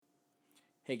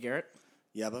Hey, Garrett.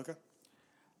 Yeah, Boca?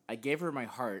 I gave her my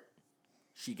heart.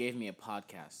 She gave me a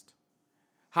podcast.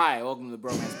 Hi, welcome to the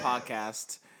Bromance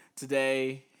Podcast.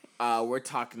 Today, we're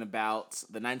talking about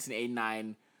the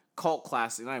 1989 cult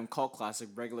classic, not even cult classic,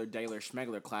 regular, daily,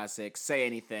 schmegler classic, Say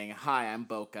Anything. Hi, I'm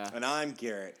Boca. And I'm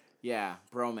Garrett. Yeah,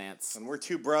 Bromance. And we're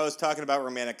two bros talking about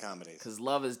romantic comedies. Because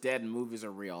love is dead and movies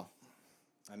are real.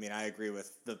 I mean, I agree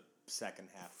with the second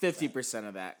half. 50%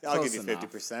 of that. I'll Close give you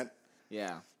enough. 50%.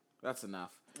 Yeah, that's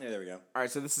enough. Yeah, there we go. All right,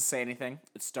 so this is Say Anything.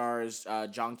 It stars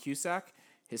John Cusack,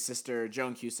 his sister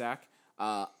Joan Cusack,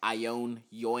 Ione,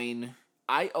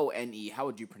 I-O-N-E. How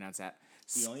would you pronounce that?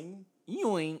 Yoing?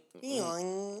 Yoing.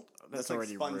 Yoing. That's like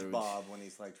already SpongeBob rude. when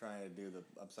he's like trying to do the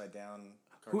upside down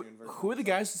cartoon version. Who are the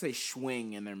guys who say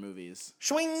schwing in their movies?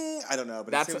 Swing! I don't know,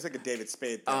 but That's it seems like a David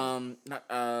Spade thing.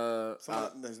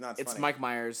 There's not It's funny. Mike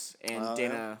Myers and Oh,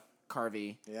 Dana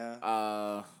Carvey.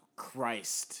 Yeah.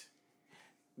 Christ.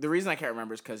 The reason I can't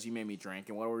remember is because you made me drink.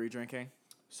 And what were you drinking?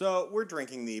 So we're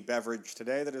drinking the beverage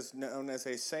today that is known as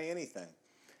a Say Anything.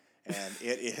 And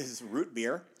it is root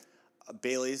beer,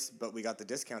 Bailey's, but we got the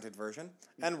discounted version,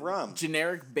 and rum.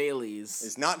 Generic Bailey's.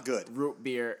 It's not good. Root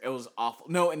beer. It was awful.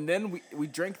 No, and then we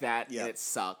drank that, Yeah. and it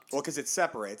sucked. Well, because it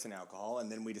separates in alcohol,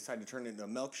 and then we decided to turn it into a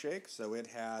milkshake, so it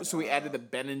had... So we added the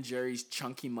Ben & Jerry's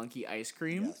Chunky Monkey ice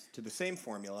cream, Yes, to the same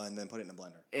formula, and then put it in a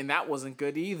blender. and that wasn't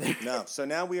good either. No, so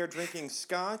now we are drinking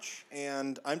scotch,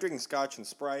 and I'm drinking scotch and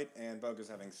Sprite, and Boga's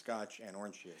having scotch and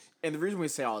orange juice. And the reason we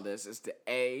say all this is to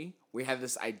we had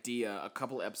this idea a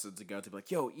couple episodes ago to be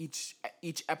like, yo, each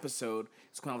episode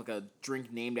is kind of like a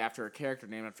drink named after a character,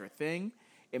 named after a thing,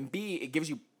 and B, it gives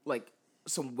you like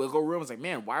some wiggle room. It's like,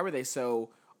 man, why were they so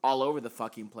all over the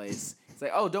fucking place? It's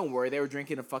like, oh, don't worry, they were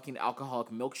drinking a fucking alcoholic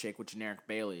milkshake with generic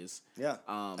Baileys. Yeah,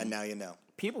 and now you know.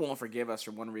 People won't forgive us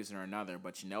for one reason or another,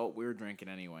 but you know what? We were drinking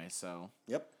anyway, so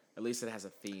Yep. at least it has a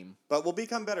theme. But we'll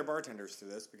become better bartenders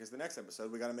through this, because the next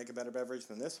episode, we got to make a better beverage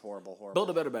than this horrible... Build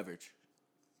a better beverage.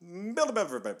 Build a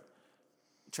better...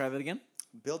 Try that again.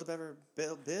 Build a better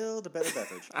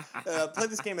beverage. Play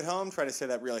this game at home. Try to say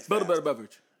that really fast. Build a better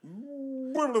beverage.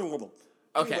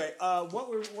 Okay. Anyway,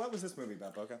 what was this movie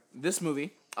about, Boca? This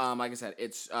movie, like I said,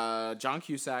 it's John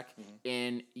Cusack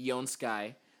in Yon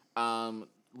Sky.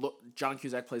 John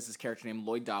Cusack plays this character named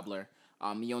Lloyd Dobler.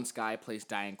 Yon Sky plays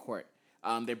Diane Court.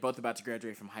 They're both about to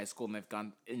graduate from high school, and they've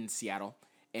gone in Seattle.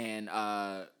 And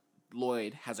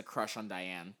Lloyd has a crush on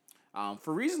Diane.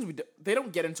 For reasons they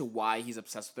don't get into why he's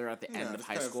obsessed with her at the end of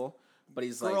high school. But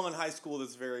he's like, girl in high school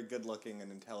that's very good looking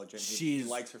and intelligent. He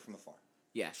likes her from afar.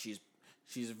 Yeah, she's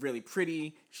really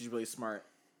pretty. She's really smart.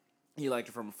 He liked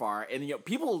her from afar. And you know,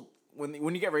 people when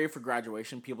you get ready for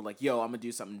graduation, people are like, yo, I'm gonna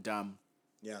do something dumb.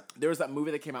 Yeah. There was that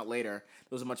movie that came out later.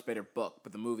 It was a much better book,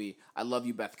 but the movie I Love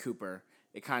You, Beth Cooper.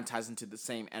 It kind of ties into the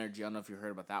same energy. I don't know if you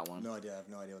heard about that one. No idea. I have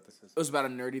no idea what this is. It was about a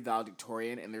nerdy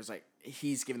valedictorian, and there's like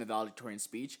he's giving the valedictorian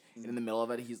speech, and in the middle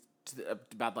of it, he's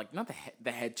about like not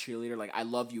the head cheerleader, like I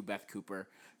love you, Beth Cooper,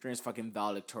 during his fucking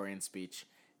valedictorian speech.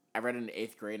 I read it in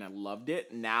 8th grade and I loved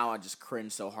it. Now I just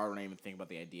cringe so hard when I even think about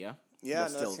the idea. Yeah,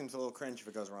 But no, still, it seems a little cringe if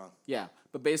it goes wrong. yeah,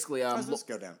 but basically, How does this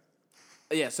go down?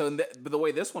 yeah. So, but the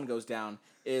way this one goes down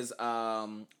is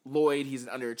Lloyd. He's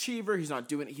an underachiever. He's not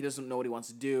doing it. He doesn't know what he wants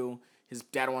to do. His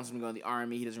dad wants him to go in the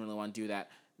army. He doesn't really want to do that.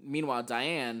 Meanwhile,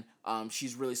 Diane,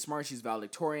 she's really smart. She's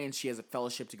valedictorian. She has a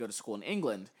fellowship to go to school in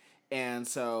England. And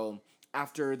so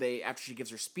after she gives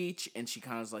her speech and she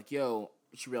kind of is like, yo,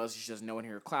 she realizes she doesn't know any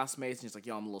of her classmates. And she's like,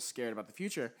 yo, I'm a little scared about the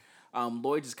future.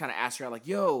 Lloyd just kind of asks her out like,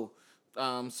 yo,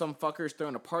 some fucker's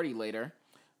throwing a party later.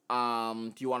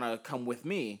 Do you want to come with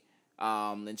me?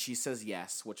 And she says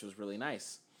yes, which was really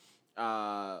nice.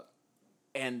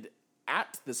 And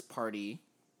at this party,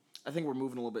 I think we're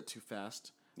moving a little bit too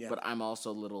fast. Yeah. But I'm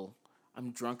also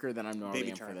I'm drunker than I normally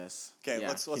Baby am turn. for this. Okay, Yeah.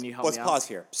 let's Can you help let's me out? pause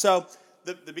here. So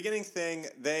the beginning thing,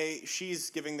 she's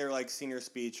giving their like senior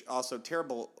speech. Also,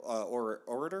 terrible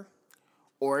orator.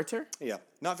 Orator? Yeah,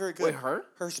 not very good. Wait, her?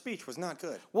 Her speech was not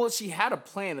good. Well, she had a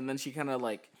plan, and then she kind of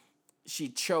she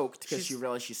choked because she She's-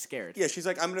 realized she's scared. Yeah, she's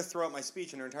like, I'm going to throw out my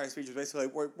speech, and her entire speech was basically,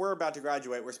 we're about to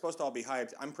graduate. We're supposed to all be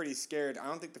hyped. I'm pretty scared. I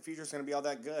don't think the future's going to be all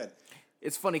that good.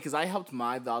 It's funny because I helped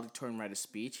my valedictorian write a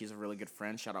speech. He's a really good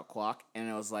friend. Shout out Clock. And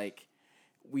it was like,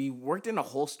 we worked in a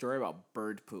whole story about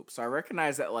bird poop. So I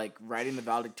recognize that like writing the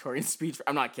valedictorian speech.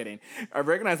 I'm not kidding. I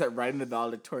recognize that writing the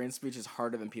valedictorian speech is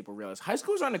harder than people realize. High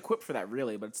schools aren't equipped for that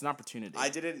really, but it's an opportunity. I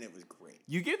did it, and it was great.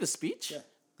 You gave the speech? Yeah.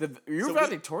 You were So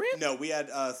valedictorian? No, we had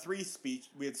three speech.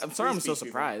 We had. I'm sorry, three I'm so speech people.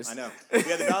 surprised. I know. We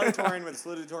had the valedictorian, we had the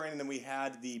salutatorian, and then we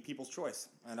had the People's Choice.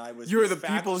 And I was. You're the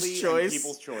faculty People's and Choice.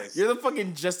 People's Choice. You're the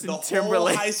fucking Justin the whole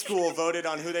Timberlake. high school voted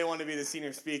on who they wanted to be the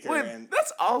senior speaker. Wait, and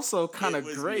that's also kind of it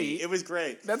was great. me. It was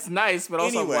great. That's nice, but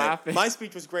also Anyway, laughing. my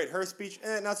speech was great. Her speech,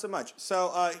 not so much.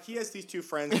 So he has these two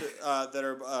friends that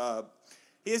are.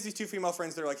 He has these two female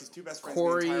friends that are like his two best friends in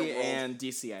the entire Corey world. and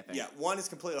DC, I think. Yeah, one is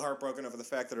completely heartbroken over the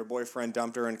fact that her boyfriend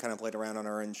dumped her and kind of played around on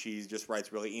her, and she just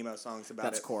writes really emo songs about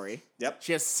That's it. Corey. Yep.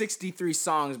 She has 63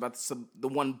 songs about the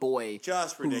one boy.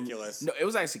 Just ridiculous. No, it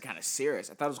was actually kind of serious.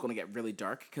 I thought it was going to get really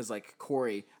dark because, like,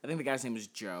 Corey, I think the guy's name is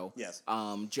Joe. Yes.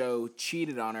 Joe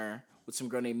cheated on her with some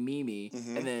girl named Mimi,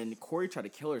 and then Corey tried to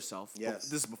kill herself. Yes.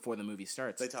 This is before the movie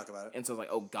starts. They talk about it. And so, like,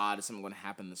 oh, God, is something going to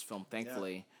happen in this film?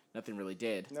 Thankfully, nothing really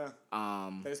did. No.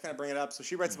 They just kind of bring it up. So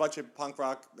she writes a bunch of punk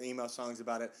rock emo songs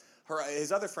about it.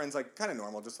 His other friend's like kind of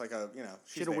normal, just like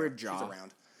She had a weird jaw. She's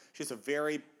around. She has a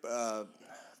very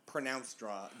pronounced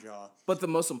jaw. But the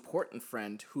most important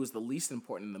friend, who is the least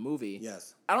important in the movie,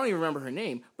 Yes. I don't even remember her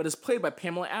name, but is played by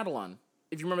Pamela Adlon.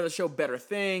 If you remember the show Better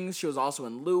Things, she was also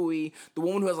in Louie, the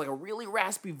woman who has like a really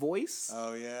raspy voice.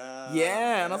 Oh yeah.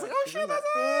 Yeah, and I was like, oh she's shit, in that.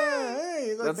 that's her. Yeah, hey,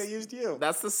 like That's- they used you.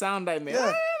 That's the sound I made.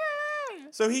 Yeah.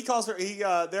 So he calls her.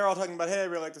 They're all talking about, hey, I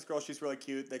really like this girl. She's really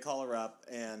cute. They call her up,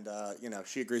 and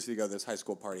she agrees to go to this high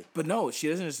school party. But no, she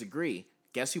doesn't just agree.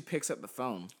 Guess who picks up the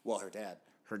phone? Well, her dad.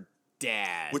 Her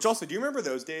dad. Which also, do you remember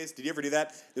those days? Did you ever do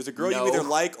that? There's a girl No. you either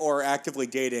like or actively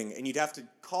dating, and you'd have to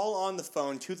call on the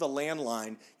phone to the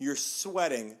landline. You're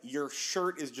sweating. Your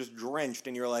shirt is just drenched,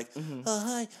 and you're like,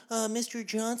 hi, Mr.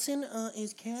 Johnson,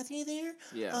 is Kathy there?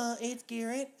 Yeah. It's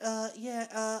Garrett.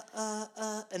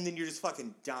 And then you're just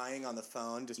fucking dying on the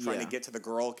phone, just trying Yeah. to get to the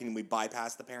girl. Can we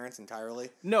bypass the parents entirely?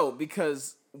 No,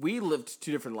 because we lived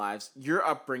two different lives. Your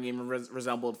upbringing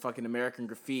resembled fucking American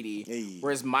Graffiti, Hey.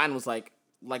 whereas mine was like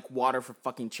water for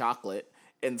fucking chocolate.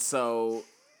 And so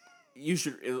you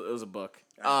should. It was a book.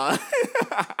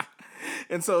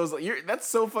 And so it was like, that's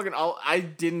so fucking. I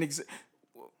didn't.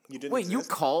 You didn't Wait, you exist?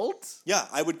 called? Yeah,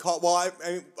 I would call. Well,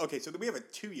 okay, so we have a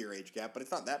 2-year age gap, but it's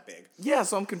not that big. Yeah,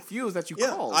 so I'm confused that you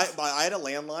Yeah, called. I had a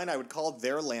landline. I would call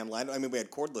their landline. I mean, we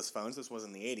had cordless phones. This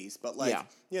wasn't the 80s. But,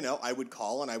 I would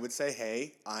call and I would say,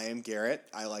 hey, I am Garrett.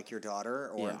 I like your daughter,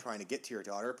 or I'm trying to get to your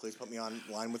daughter. Please put me on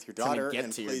line with your Trying to daughter, get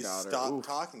and to your please daughter. stop Oof.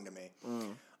 talking to me.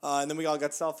 And then we all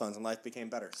got cell phones, and life became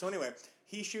better. So anyway,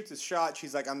 he shoots his shot.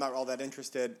 She's like, I'm not all that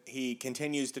interested. He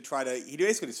continues to try to. He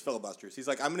basically just filibusters. He's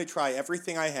like, I'm going to try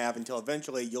everything I have until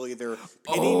eventually you'll either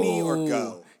pity me or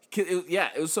go.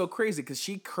 It was so crazy because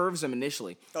she curves him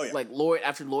initially. Oh, yeah. Like Lloyd,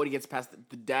 after Lloyd gets past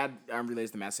the dad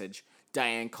relays the message,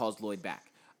 Diane calls Lloyd back.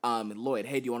 Lloyd,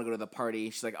 hey, do you want to go to the party?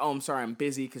 She's like, oh, I'm sorry, I'm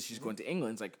busy because she's going to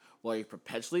England. It's like, well, are you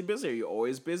perpetually busy? Are you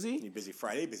always busy? You busy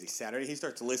Friday, busy Saturday. He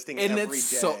starts listing And every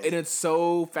day. it's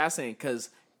so fascinating because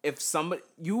if somebody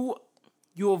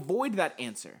you avoid that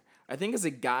answer. I think as a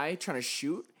guy trying to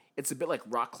shoot, it's a bit like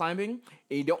rock climbing,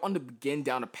 and you don't want to begin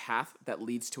down a path that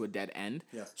leads to a dead end.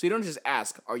 Yes. So you don't just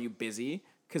ask, "Are you busy?"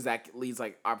 Because that leads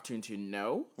like opportunity to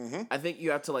know. Mm-hmm. I think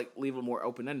you have to like leave it more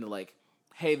open ended, like,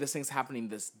 "Hey, this thing's happening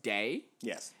this day."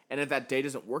 Yes. And if that day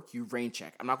doesn't work, you rain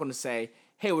check. I'm not going to say,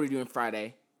 "Hey, what are you doing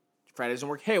Friday?" Friday doesn't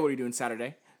work. "Hey, what are you doing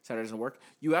Saturday?" Saturday doesn't work.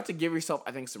 You have to give yourself,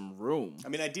 I think, some room. I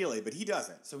mean, ideally, but he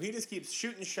doesn't. So he just keeps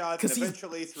shooting shots, and Because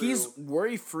eventually through. he's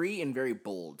worry-free and very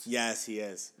bold. Yes, he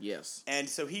is. Yes. And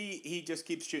so he just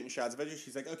keeps shooting shots. Eventually,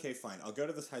 she's like, okay, fine, I'll go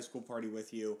to this high school party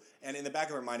with you. And in the back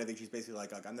of her mind, I think she's basically like,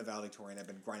 I'm the valedictorian. I've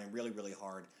been grinding really, really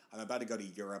hard. I'm about to go to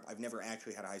Europe. I've never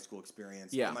actually had a high school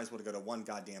experience. Yeah. I might as well go to one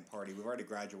goddamn party. We've already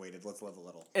graduated. Let's live a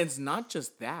little. And it's not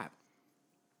just that.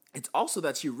 It's also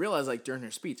that she realized, like, during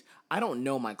her speech, I don't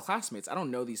know my classmates. I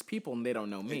don't know these people, and they don't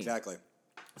know me. Exactly.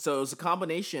 So it was a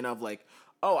combination of, like,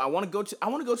 oh, I want to go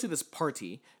to this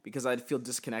party because I feel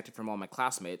disconnected from all my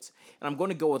classmates, and I'm going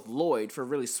to go with Lloyd for a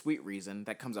really sweet reason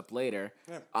that comes up later.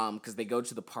 Yeah. Because they go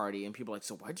to the party and people are like,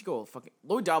 so why'd you go with fucking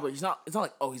Lloyd Dobler? It's not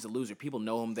like, oh, he's a loser. People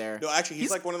know him there. No, actually, he's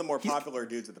like one of the more popular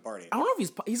dudes at the party. I don't know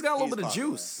if he's got a little bit of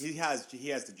popular. juice. He has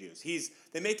the juice.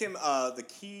 They make him the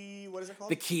key. What is it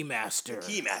called? The Keymaster.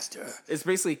 Keymaster. It's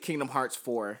basically Kingdom Hearts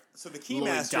 4. So the Lloyd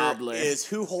Keymaster Dobler. is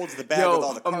who holds the bag with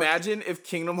all the cards. Imagine if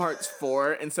Kingdom Hearts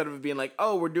 4, instead of it being like,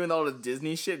 oh, we're doing all the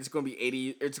Disney shit, it's going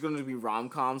to be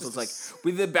rom-coms. So it's like,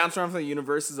 we did bounce around from the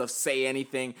universes of Say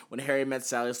Anything, When Harry Met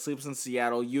Sally, Sleeps in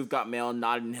Seattle, You've Got Mail,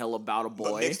 Notting Hill, About a But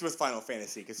Boy. mixed with Final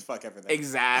Fantasy, because fuck everything.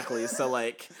 Exactly. So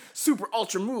like, Super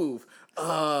Ultra Move.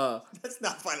 That's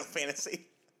not Final Fantasy.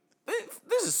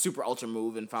 This is super ultra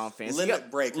move in Final Fantasy.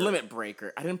 Limit Breaker. Limit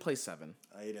Breaker. I didn't play 7.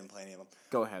 You didn't play any of them.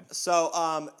 Go ahead.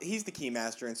 So he's the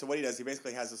keymaster, and so what he does, he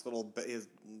basically has this little his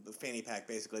fanny pack,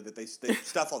 basically that they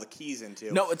stuff all the keys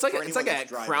into. No, it's like a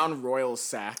Crown Royal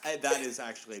sack. That is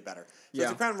actually better. So yeah.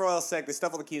 It's a Crown Royal sack. They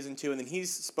stuff all the keys into, and then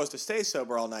he's supposed to stay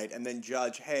sober all night, and then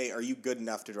judge, hey, are you good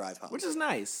enough to drive home? Which is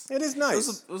nice. It is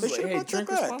nice. It was like, hey,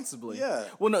 drink responsibly. Yeah.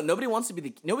 Well, no, nobody needs to be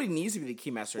the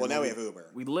keymaster. Well, now we have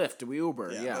Uber. We Lyft. We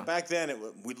Uber. Yeah. But back then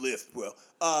we Lyft. Well,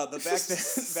 but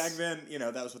back then,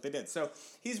 that was what they did. So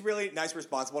he's really nice,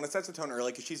 responsible, and it sets the tone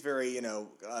early because she's very,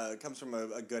 comes from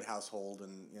a good household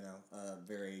and a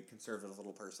very conservative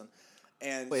little person.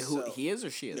 And wait, who he is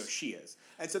or she is? No, she is.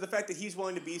 And so the fact that he's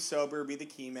willing to be sober, be the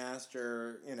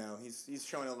keymaster, he's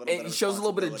showing a little bit. He shows a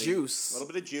little bit of juice. A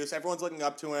little bit of juice. Everyone's looking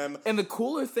up to him. And the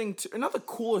cooler thing,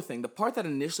 the part that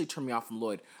initially turned me off from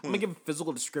Lloyd. I'm gonna give a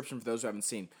physical description for those who haven't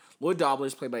seen. Lloyd Dobler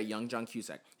is played by a young John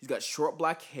Cusack. He's got short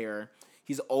black hair.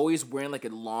 He's always wearing like a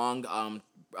long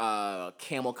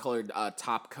camel colored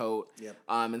top coat. Yep.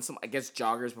 And some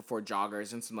joggers before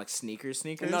joggers and some like sneakers.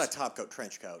 And not a top coat,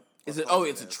 trench coat. Is it? Oh,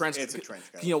 it's a trench coat. It's a trench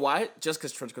coat. You know why? Just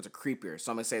because trench coats are creepier,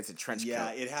 so I'm gonna say it's a trench coat. Yeah,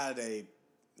 it had a.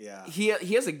 Yeah. He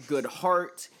has a good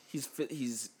heart. He's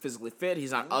physically fit.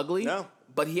 He's not ugly. No.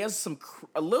 But he has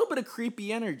a little bit of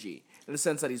creepy energy in the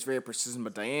sense that he's very persistent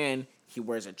with Diane. He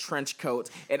wears a trench coat,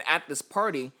 and at this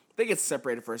party, they get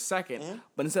separated for a second. Mm-hmm.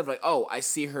 But instead of like, oh, I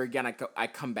see her again, I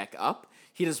come back up.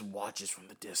 He just watches from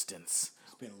the distance.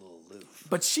 He's being a little aloof.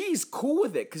 But she's cool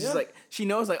with it because she's like, she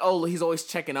knows like, oh, he's always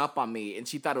checking up on me, and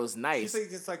she thought it was nice.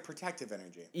 It's like protective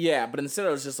energy. Yeah, but instead it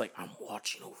was just like, I'm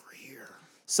watching over here.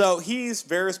 So he's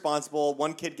very responsible.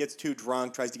 One kid gets too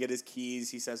drunk, tries to get his keys.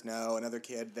 He says no. Another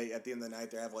kid, at the end of the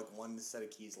night, they have like one set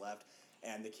of keys left,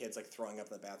 and the kid's like throwing up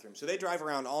in the bathroom. So they drive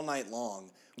around all night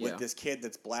long with this kid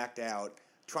that's blacked out,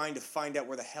 trying to find out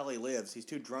where the hell he lives. He's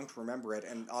too drunk to remember it,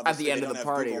 and obviously at the end they of don't the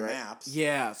party, Google right? Maps.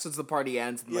 Yeah, since the party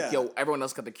ends, and like, yo, everyone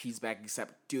else got the keys back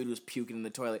except dude who's puking in the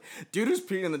toilet. Dude who's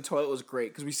puking in the toilet was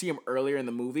great because we see him earlier in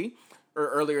the movie. Or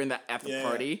earlier in the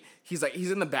party, he's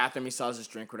in the bathroom. He sells his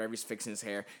drink, whatever. He's fixing his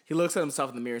hair. He looks at himself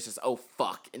in the mirror, and says, "Oh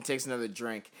fuck," and takes another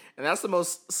drink. And that's the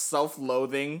most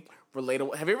self-loathing,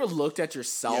 relatable. Have you ever looked at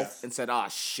yourself and said, "Oh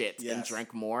shit," and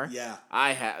drank more? Yeah,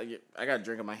 I got a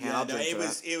drink in my hand. Yeah,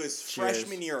 it was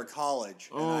freshman year of college,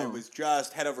 and I was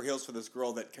just head over heels for this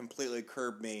girl that completely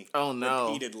curbed me. Oh no,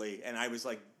 repeatedly, and I was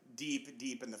like.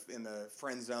 Deep in the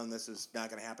friend zone. This is not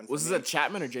going to happen. Was this at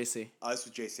Chapman or JC? This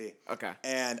was JC. Okay.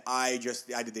 And I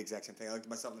did the exact same thing. I looked at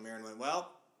myself in the mirror and went, "Well,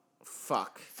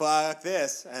 fuck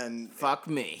this, and fuck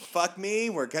me.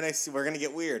 We're gonna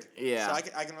get weird." Yeah. So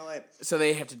I can relate. So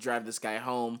they have to drive this guy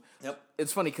home. Yep.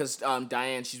 It's funny because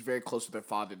Diane, she's very close with her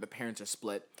father. The parents are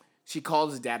split. She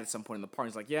calls his dad at some point in the party.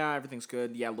 He's like, "Yeah, everything's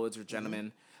good. Yeah, Lloyd's are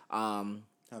gentlemen.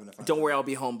 Don't worry, I'll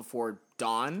be home before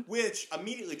dawn." Which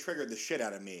immediately triggered the shit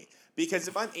out of me. Because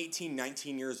if I'm 18,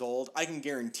 19 years old, I can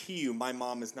guarantee you my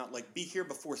mom is not like, be here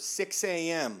before 6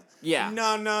 a.m. Yeah.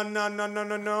 No.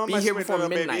 Be here before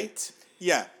midnight. Baby.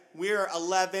 Yeah. We're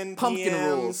 11 Pumpkin p.m.,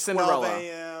 rules, Cinderella. 12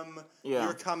 a.m. Yeah.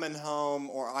 You're coming home,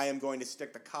 or I am going to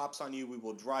stick the cops on you. We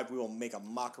will drive. We will make a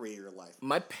mockery of your life.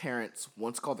 My parents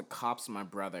once called the cops on my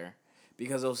brother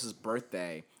because it was his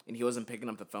birthday, and he wasn't picking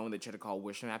up the phone. They tried to call,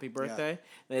 wish him happy birthday. Yeah.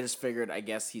 And they just figured, I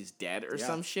guess he's dead or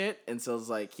some shit. And so it's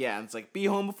like, and it's like, be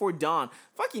home before dawn.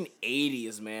 Fucking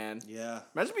 80s, man. Yeah.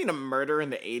 Imagine being a murderer in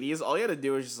the 80s. All you had to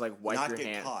do is just like wipe your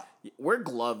hand. Caught. Wear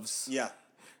gloves. Yeah.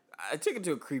 I take it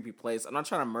to a creepy place. I'm not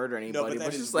trying to murder anybody. No,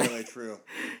 but that is really true.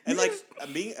 And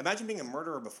imagine being a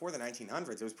murderer before the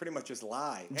 1900s. It was pretty much just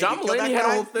lie. Hey, John Mulaney had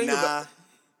a whole thing about.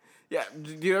 Yeah,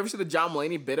 do you ever see the John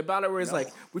Mulaney bit about it where he's like,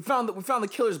 we found the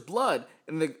killer's blood,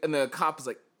 and the cop is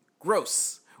like,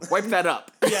 gross, wipe that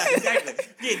up. Yeah, exactly.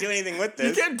 You can't do anything with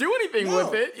this. You can't do anything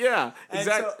with it. Yeah,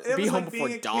 exactly. So be home before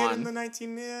being a dawn. Kid in the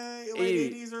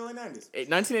late 80s, early 90s.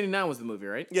 1989 was the movie,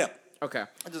 right? Yeah. Okay.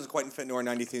 It doesn't quite fit into our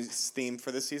 90s theme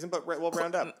for this season, but we'll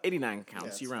round up. 89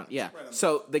 counts. You round. Yeah.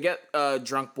 So they get a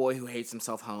drunk boy who hates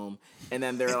himself home, and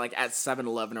then they're like at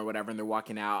 7-Eleven or whatever, and they're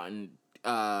walking out, and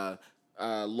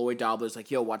Lloyd Dobler's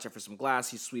like, yo, watch out for some glass.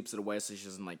 He sweeps it away so she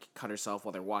doesn't like cut herself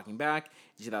while they're walking back.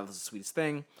 She thought that was the sweetest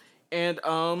thing. And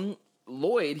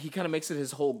Lloyd, he kind of makes it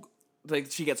his whole,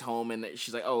 like, she gets home and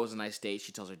she's like, oh, it was a nice date.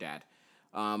 She tells her dad.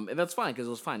 And that's fine because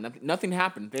it was fine. Nothing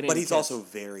happened. But he's also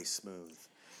very smooth.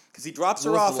 Because he drops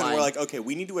her off and we're like, okay,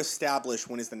 we need to establish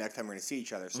when is the next time we're going to see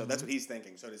each other. So that's what he's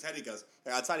thinking. So in his head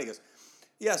outside he goes,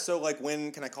 yeah, so like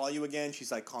when can I call you again?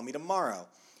 She's like, call me tomorrow.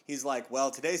 He's like, well,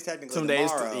 today's technically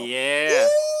tomorrow. Yeah.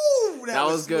 That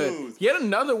was good. smooth. He had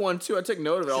another one too. I took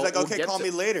note of it. She's like, We'll okay, get call to-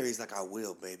 me later. He's like, I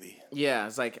will, baby. Yeah,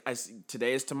 it's like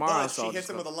today is tomorrow. But so she I'll hits just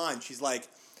him go- with a line. She's like,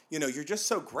 you know, you're just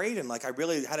so great, and like I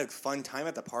really had a fun time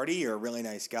at the party. You're a really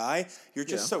nice guy. You're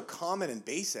just so common and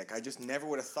basic. I just never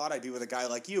would have thought I'd be with a guy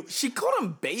like you. She called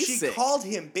him basic. She called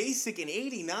him basic in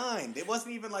 '89. It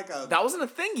wasn't even like a. That wasn't a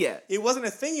thing yet. It wasn't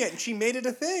a thing yet, and she made it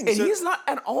a thing. And So- he's not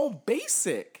at all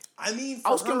basic. I mean, I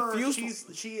was for her,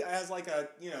 confused. she has like a,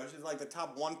 you know, she's like the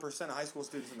top 1% of high school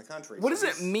students in the country. What So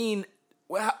does it mean?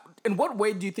 In what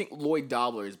way do you think Lloyd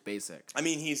Dobler is basic? I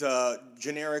mean, he's a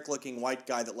generic-looking white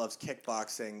guy that loves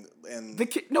kickboxing, and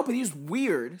No, but he's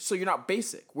weird, so you're not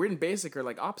basic. Weird and basic are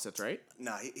like opposites, right?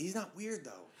 nah, he's not weird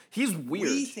though. He's weird.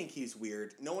 We think he's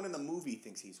weird. No one in the movie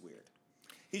thinks he's weird.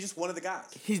 He's just one of the guys.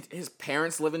 His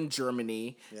parents live in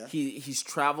Germany. Yeah. He's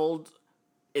traveled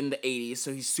in the 80s,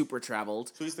 so he's super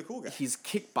traveled. So he's the cool guy. He's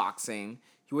kickboxing.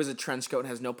 He wears a trench coat and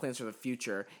has no plans for the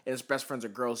future. And his best friends are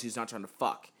girls he's not trying to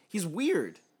fuck. He's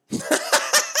weird.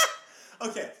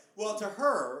 Okay, well, to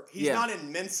her, he's Yeah. not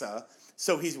in Mensa,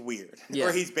 so he's weird. Yeah.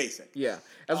 Or he's basic. Yeah.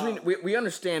 As we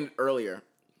understand earlier,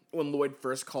 when Lloyd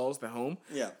first calls the home,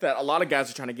 Yeah. that a lot of guys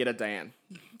are trying to get at Diane.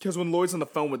 Because when Lloyd's on the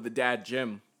phone with the dad,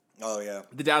 Jim, Oh, yeah.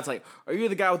 the dad's like, "Are you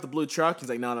the guy with the blue truck?" He's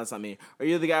like, "No, that's not me." "Are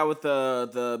you the guy with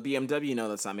the BMW?" "No,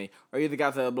 that's not me." "Are you the guy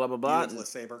with the blah blah blah?" He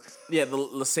was LeSabre. Yeah, the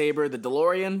LeSabre, the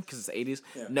DeLorean, because it's the 80s.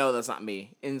 Yeah. "No, that's not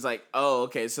me." And he's like, "Oh,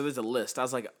 okay, so there's a list." I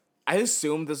was like, I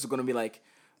assumed this was going to be like,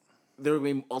 there would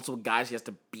be multiple guys he has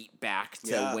to beat back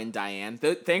to Yeah. win Diane.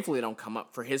 Thankfully, they don't come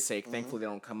up, for his sake, thankfully they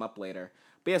don't come up later.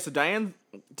 But yeah, so Diane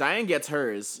gets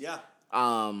hers. Yeah.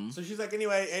 Um, So she's like,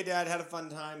 anyway, hey, Dad, had a fun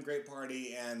time, great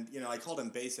party, and, you know, I called him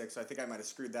basic, so I think I might have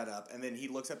screwed that up. And then he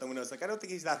looks out the window, it's like, I don't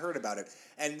think he's that hurt about it.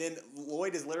 And then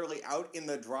Lloyd is literally out in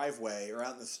the driveway or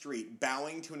out in the street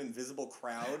bowing to an invisible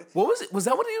crowd. what was it? Was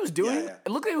that what he was doing? Yeah.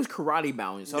 It looked like he was karate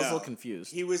bowing, so I was a No. little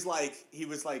confused. He was like,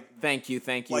 Thank you.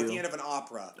 like the end of an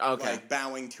opera. Okay. Like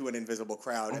bowing to an invisible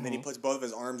crowd. And then he puts both of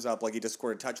his arms up like he just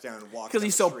scored a touchdown and walks 'Cause down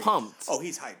he's the so street. pumped. Oh,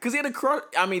 he's hyped. Because he had a crush.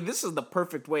 I mean, this is the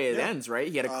perfect way it Yeah. ends, right?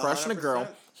 He had a crush on a girl.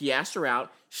 100%. He asked her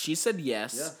out. She said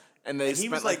yes. Yeah. And they And he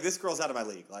spent was like, this girl's out of my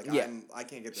league. Like, Yeah. I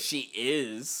can't get this. she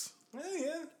is.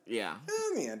 Yeah. Yeah.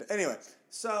 In the end. Anyway,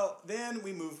 so then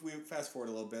we fast forward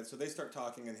a little bit. So they start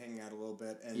talking and hanging out a little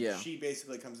bit. And Yeah. she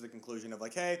basically comes to the conclusion of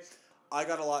like, hey, I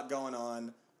got a lot going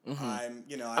on. I'm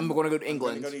going to I'm gonna go to England. I'm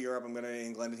going to go to Europe. I'm going to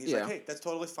England. And he's Yeah. like, hey, that's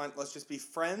totally fine. Let's just be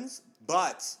friends.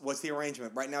 But what's the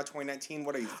arrangement? Right now, 2019,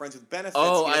 what are you, friends with benefits?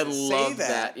 Oh, He I doesn't say love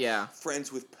that. Yeah.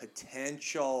 Friends with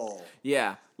potential.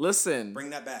 Yeah. Listen. Bring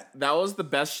that back. That was the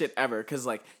best shit ever. Because,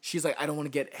 like, she's like, I don't want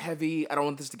to get heavy. I don't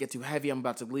want this to get too heavy. I'm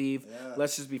about to leave. Yeah.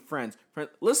 Let's just be friends.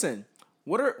 Listen.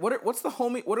 What are the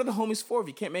homies for if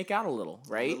you can't make out a little,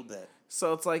 right? little bit.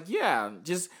 So it's like, yeah,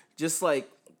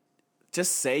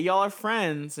 just say y'all are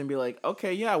friends and be like,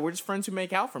 okay, yeah, we're just friends who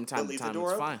make out from time to leave the time.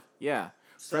 door It's open. fine. Yeah.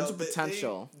 Friends So with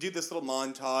potential. They do this little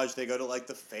montage. They go to like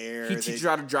the fair. He teaches her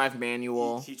how to drive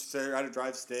manual. He teaches her how to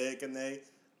drive stick, and they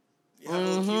have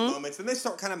little cute moments. Then they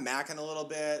start kind of macking a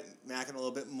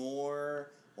little bit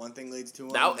more. One thing leads to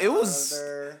another.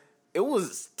 It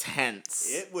was tense.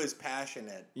 It was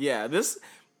passionate. Yeah,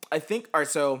 I think, all right,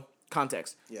 so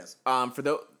context. Yes. For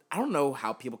those, I don't know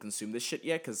how people consume this shit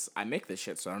yet because I make this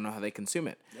shit, so I don't know how they consume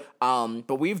it. Yep.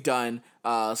 But we've done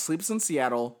Sleepless in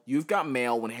Seattle, You've Got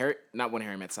Mail, not When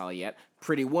Harry Met Sally yet,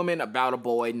 Pretty Woman, About a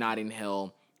Boy, Notting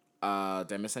Hill. Did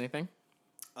I miss anything?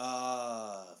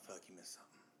 Fuck, you missed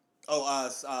something.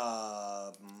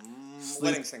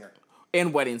 Wedding Singer.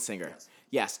 And Wedding Singer.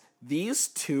 Yes. These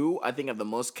two, I think, have the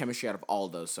most chemistry out of all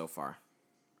of those so far.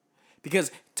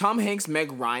 Because Tom Hanks,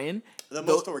 Meg Ryan... The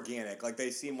most organic. Like, they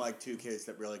seem like two kids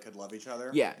that really could love each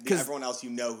other. Yeah, 'cause- everyone else, you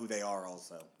know who they are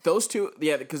also. Those two,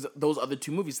 yeah, because those other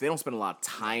two movies, they don't spend a lot of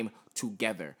time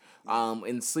together.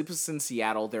 In Sleepless in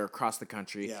Seattle, they're across the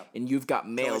country. Yeah. And You've Got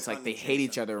Mail, always it's like fun they to hate chase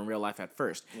each them. other in real life at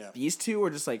first. Yeah. These two are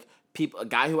just like a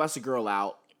guy who asked a girl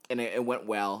out, and it went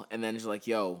well, and then he's like,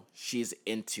 yo, she's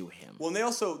into him. Well,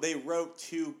 and they wrote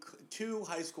two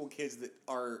high school kids that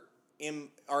are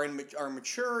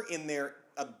mature in their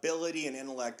ability and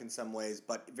intellect in some ways,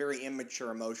 but very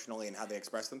immature emotionally in how they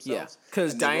express themselves. Yeah,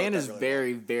 because And they wrote Diane that is really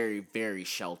very, very, very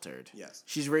sheltered. Yes.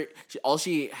 She's all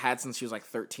she had since she was like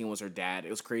 13 was her dad. It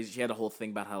was crazy. She had a whole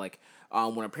thing about how like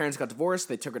when her parents got divorced,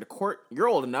 they took her to court. You're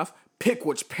old enough. Pick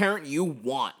which parent you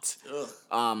want.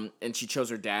 Ugh. And she chose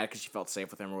her dad because she felt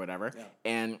safe with him or whatever. Yeah.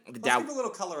 And the Let's dad. give a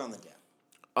little color on the dad.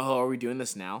 Oh, are we doing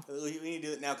this now? We need to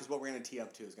do it now because what we're going to tee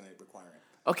up to is going to require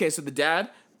it. Okay, so the dad.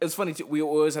 It's funny too. We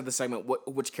always have the segment.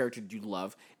 Which character do you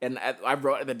love? And I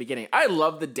wrote at the beginning, I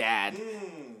love the dad,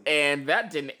 and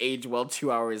that didn't age well.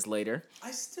 2 hours later.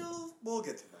 We'll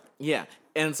get to that. Yeah,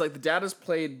 and it's like the dad is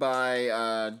played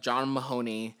by John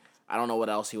Mahoney. I don't know what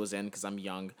else he was in because I'm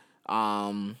young.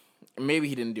 Maybe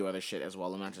he didn't do other shit as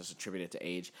well. I'm not just attribute it to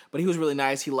age. But he was really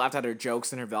nice. He laughed at her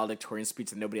jokes in her valedictorian speech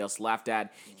that nobody else laughed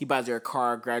at. He buys her a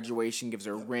car, graduation, gives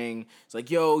her a ring. It's like,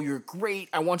 yo, you're great.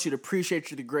 I want you to appreciate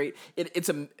you're the great.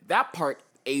 That part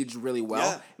aged really well.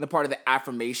 Yeah. And the part of the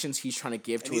affirmations he's trying to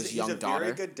give to his young daughter.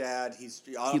 He's a very good dad.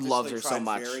 He loves her so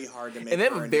much. Very hard to make and they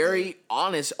have her a into very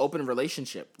honest, open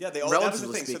relationship. Yeah, that was the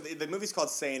thing. So the movie's called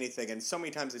Say Anything, and so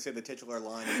many times they say the titular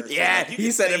line. Yeah, like,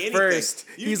 he said it first.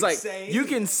 He's like, you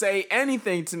can say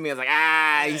anything to me. I was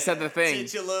like, he said the thing.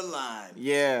 Titular line.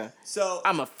 Yeah. So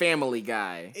I'm a family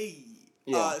guy.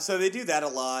 Yeah. So they do that a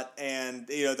lot, and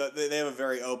they have a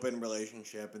very open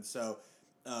relationship, and so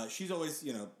she's always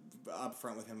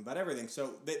upfront with him about everything.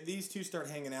 So these two start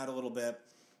hanging out a little bit.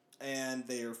 And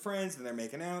they are friends, and they're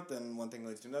making out. Then one thing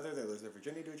leads to another. They lose their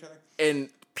virginity to each other. And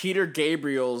Peter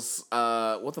Gabriel's,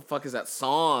 what the fuck is that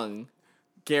song?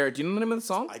 Garrett, do you know the name of the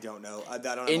song? I don't know. I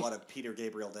don't have a lot of Peter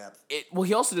Gabriel depth. Well,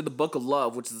 he also did The Book of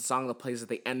Love, which is the song that plays at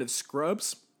the end of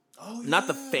Scrubs. Oh, yeah. Not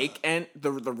the fake end,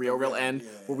 the real end,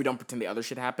 where we don't pretend the other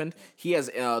shit happened. He has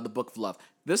The Book of Love.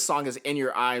 This song is In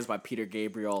Your Eyes by Peter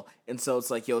Gabriel. And so it's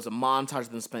like, it's a montage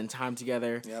of them spending time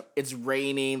together. Yep. It's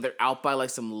raining. They're out by like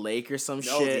some lake or some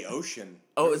shit. No, the ocean.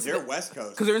 Oh, they're West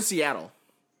Coast. Because they're in Seattle.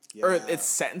 Yeah. Or it's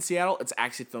set in Seattle. It's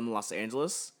actually filmed in Los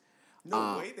Angeles.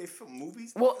 No way, they film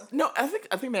movies? Well, no, I think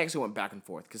they actually went back and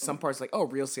forth. Because some parts like,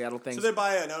 real Seattle things. So they're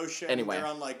by an ocean. Anyway. They're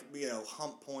on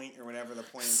Hump Point or whatever the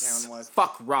point in town was.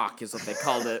 Fuck Rock is what they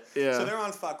called it. Yeah. So they're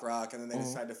on Fuck Rock, and then they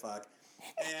decide to fuck.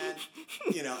 And,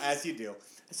 as you do.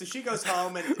 So she goes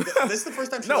home, and this is the first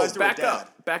time she lies to her dad.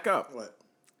 Back up. What?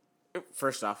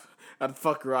 First off, on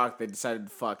Fuck Rock, they decided to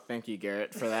fuck. Thank you,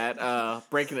 Garrett, for that.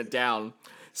 Breaking it down.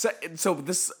 So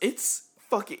this,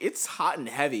 it's hot and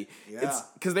heavy. Yeah. It's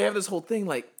because they have this whole thing,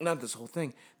 not this whole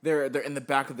thing. They're in the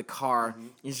back of the car,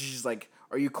 and she's like,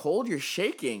 "Are you cold? You're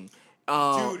shaking."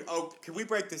 Dude, can we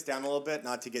break this down a little bit?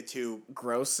 Not to get too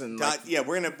gross and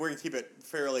we're gonna keep it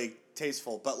fairly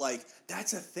tasteful, but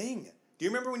that's a thing. Do you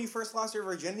remember when you first lost your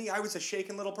virginity? I was a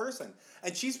shaken little person,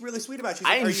 and she's really sweet about it. She's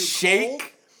like, "Are you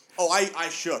shake? cold?" Oh, I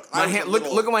shook. My hand. Look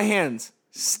at my hands.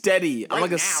 Steady. I'm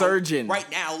like a surgeon. Right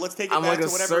now, let's take it back to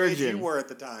whatever age you were at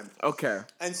the time. Okay.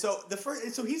 And so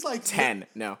so he's like 10.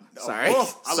 No, sorry. I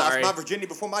lost my virginity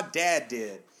before my dad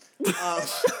did.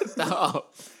 No.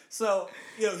 So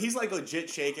he's like legit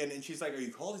shaken, and she's like, "Are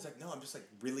you cold?" He's like, "No, I'm just like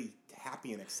really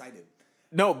happy and excited."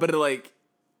 No, but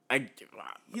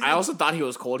I also thought he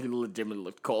was cold. He legitimately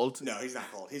looked cold. No, he's not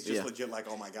cold. He's just legit like,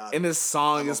 oh my god. And this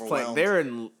song is playing. They're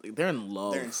in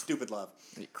love. They're in stupid love.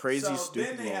 Crazy stupid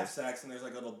love. Then they love. have sex, and there's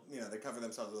like little, they cover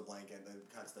themselves with a blanket. And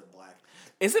the cuts to black.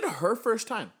 Is it her first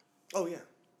time? Oh yeah.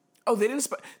 Oh, they didn't.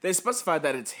 They specified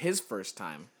that it's his first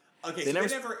time. Okay, they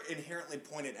never inherently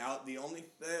pointed out the only.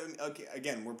 Okay,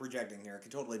 again, we're projecting here. It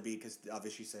could totally be because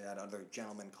obviously she had other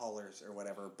gentlemen callers or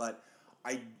whatever, but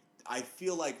I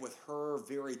feel like with her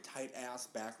very tight ass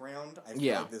background, I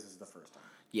feel like this is the first time.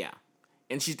 Yeah,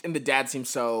 and the dad seems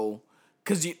so,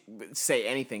 because you say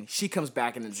anything, she comes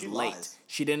back and it's late. Lies.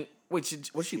 She didn't. Wait,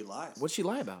 she lies. What'd she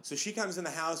lie about? So she comes in the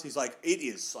house. He's like, it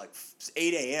is like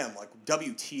 8 a.m. Like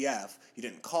WTF? You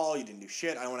didn't call. You didn't do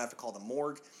shit. I don't want to have to call the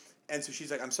morgue. And so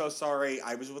she's like, I'm so sorry.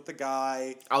 I was with the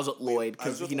guy. I was with Lloyd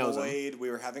because he knows him. We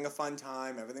were having a fun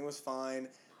time. Everything was fine.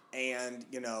 And,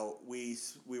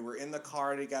 we were in the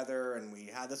car together, and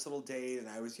we had this little date, and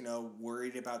I was,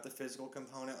 worried about the physical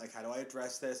component, like, how do I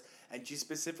address this? And she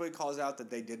specifically calls out that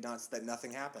that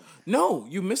nothing happened. No,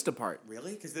 you missed a part.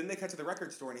 Really? Because then they cut to the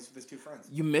record store, and he's with his two friends.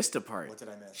 You missed a part. What did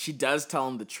I miss? She does tell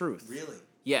him the truth. Really?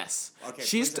 Yes. Okay,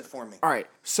 please inform me. All right,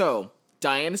 so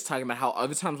Diane is talking about how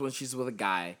other times when she's with a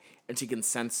guy and she can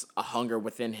sense a hunger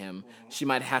within him, she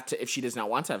might have to, if she does not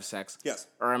want to have sex. Yes.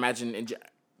 Or imagine...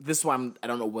 This is why I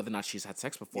don't know whether or not she's had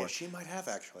sex before. Yeah, she might have,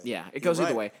 actually. Yeah, it goes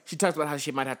either way. She talks about how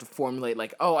she might have to formulate,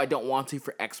 I don't want to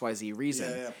for XYZ reason.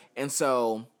 Yeah. And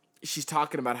so she's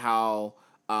talking about how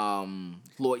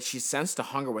Lloyd, she sensed a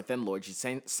hunger within Lloyd. She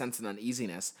sensed an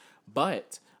uneasiness,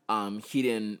 but he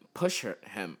didn't push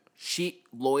him.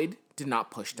 Lloyd did not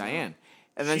push Diane.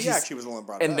 And then she actually was the one who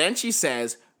brought it up. And then she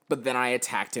says, but then I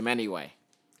attacked him anyway.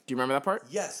 Do you remember that part?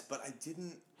 Yes, but I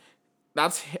didn't... I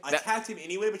attacked him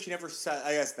anyway, but she never said...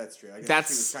 I guess that's true. I guess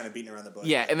she was kind of beating around the bush.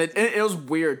 Yeah, and it was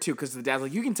weird, too, because the dad's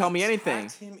like, you can tell me anything.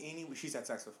 Attacked him anyway. She's had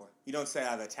sex before. You don't say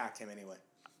I've attacked him anyway.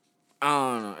 I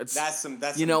don't know.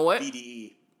 That's you know what?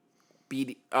 BDE.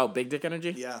 Oh, big dick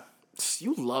energy? Yeah.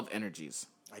 You love energies.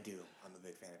 I do. I'm a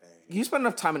big fan of energy. You spend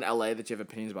enough time in LA that you have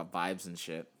opinions about vibes and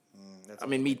shit.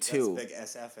 Me too. That's big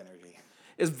SF energy.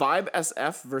 Is Vibe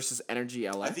SF versus Energy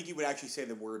LA? I think you would actually say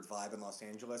the word vibe in Los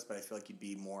Angeles, but I feel like you'd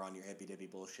be more on your hippy dippy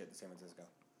bullshit in San Francisco.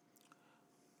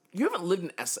 You haven't lived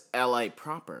in LA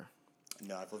proper.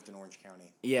 No, I've lived in Orange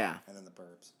County. Yeah. And then the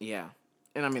burbs. Yeah.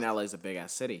 And I mean, LA is a big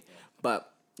ass city. Yeah.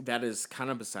 But that is kind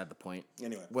of beside the point.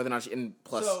 Anyway. Whether or not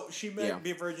So she might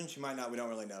be a virgin, she might not, we don't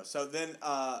really know. So then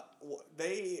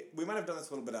we might have done this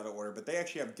a little bit out of order, but they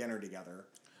actually have dinner together.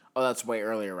 Oh, that's way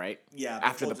earlier, right? Yeah.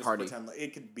 After the party.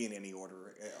 It could be in any order,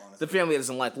 honestly. The family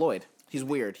doesn't like Lloyd. He's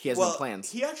weird. He has no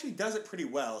plans. He actually does it pretty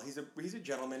well. He's a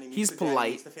gentleman. He's polite.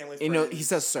 He meets the family friends. He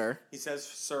says sir. He says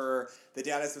sir. The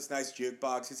dad has this nice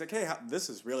jukebox. He's like, hey, this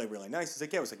is really, really nice. He's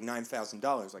like, yeah, it was like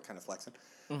 $9,000, like kind of flexing.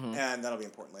 Mm-hmm. And that'll be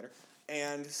important later.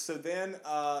 And so then,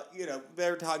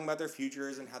 they're talking about their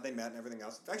futures and how they met and everything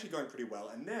else. It's actually going pretty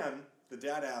well. And then the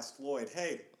dad asked Lloyd,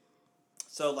 hey,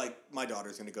 so like my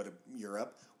daughter's going to go to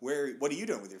Europe. What are you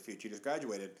doing with your future? You just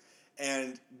graduated.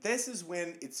 And this is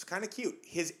when it's kind of cute.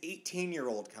 His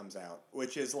 18-year-old comes out,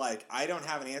 which is like, I don't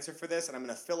have an answer for this, and I'm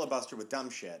going to filibuster with dumb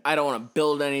shit. I don't want to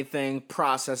build anything,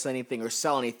 process anything, or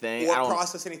sell anything. Or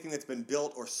process anything that's been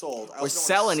built or sold. Or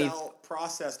sell anything.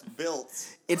 Processed, built.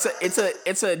 It's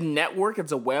a network.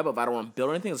 It's a web of I don't want to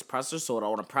build anything that's processed or sold. I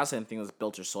don't want to process anything that's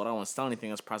built or sold. I don't want to sell anything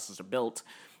that's processed or built.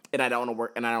 And I don't want to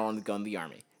work, and I don't want to go in the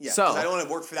army. Yeah, so I don't want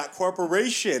to work for that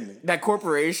corporation.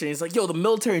 He's like, yo, the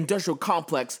military-industrial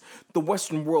complex, the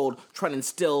Western world trying to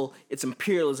instill its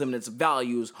imperialism and its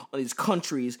values on these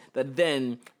countries that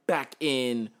then back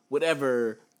in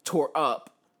whatever tore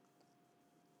up.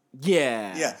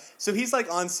 Yeah. Yeah. So he's like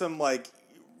on some like,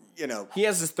 he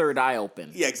has his third eye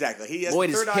open. Yeah, exactly. He has Lloyd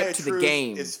the third is eye hip of to truth, the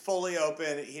game. is fully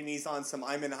open, and he's on some.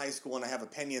 I'm in high school and I have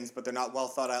opinions, but they're not well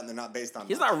thought out and they're not based on.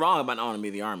 He's not wrong about not wanting to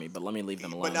be the army, but let me leave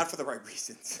them alone. But not for the right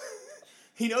reasons.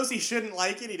 He knows he shouldn't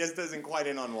like it. He just doesn't quite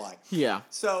in on why. Yeah.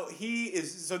 So he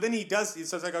is. So then he does.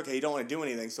 So it's like, okay, you don't want to do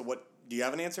anything. So what? Do you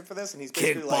have an answer for this? And he's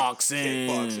basically kickboxing.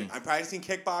 Like, kickboxing. I'm practicing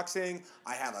kickboxing.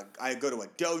 I go to a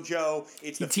dojo.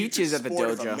 It's the teaches at the sport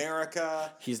dojo. Of America.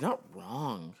 He's not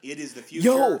wrong. It is the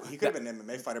future. He could have been an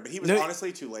MMA fighter, but he was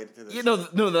honestly too late to this.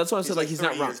 No, that's why I said like he's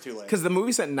not wrong. Because the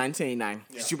movie set in 1989.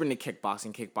 Yeah. Super into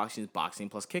kickboxing. Kickboxing is boxing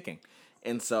plus kicking,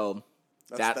 and so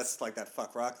that's like that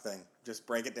fuck Rock thing. Just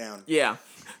break it down. Yeah,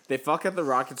 they fuck at the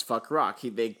Rock. It's fuck Rock.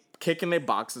 They kick and they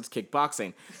box. It's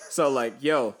kickboxing. So like,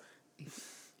 yo.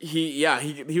 He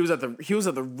was at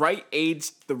the right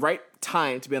age, the right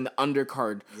time to be on the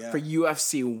undercard for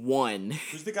UFC 1.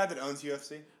 Who's the guy that owns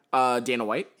UFC? Dana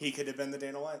White. He could have been the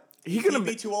Dana White. He'd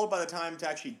be too old by the time to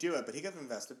actually do it, but he could have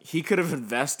invested. He could have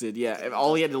invested, yeah.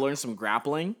 All he had to learn some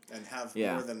grappling. And have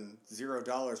more than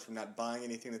 $0 from not buying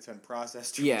anything that's been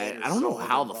processed. Yeah, I don't know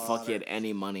how the fuck he had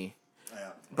any money. Yeah.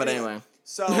 But anyway.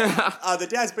 So, the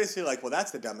dad's basically like, well,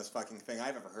 that's the dumbest fucking thing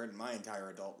I've ever heard in my entire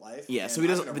adult life. Yeah, so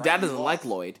the dad doesn't like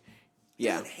Lloyd.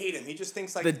 Yeah. He doesn't hate him. He just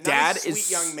thinks like, the dad is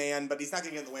sweet young man, but he's not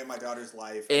going to get in the way of my daughter's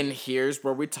life. And here's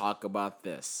where we talk about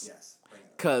this. Yes.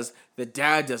 Because the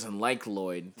dad doesn't like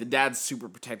Lloyd. The dad's super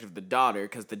protective of the daughter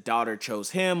because the daughter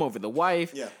chose him over the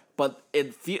wife. Yeah. But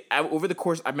over the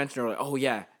course, I mentioned earlier, oh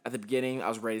yeah, at the beginning, I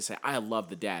was ready to say, I love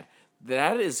the dad. The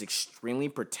dad is extremely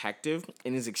protective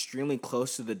and is extremely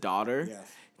close to the daughter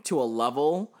to a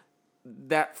level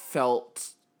that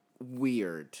felt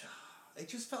weird. It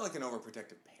just felt like an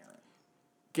overprotective parent.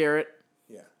 Garrett.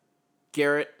 Yeah.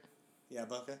 Garrett. Yeah,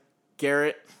 Boca?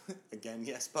 Garrett. Again,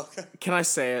 yes, Boca? Can I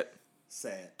say it?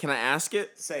 Say it. Can I ask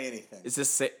it? Say anything. Is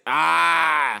this say...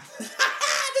 The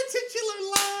titular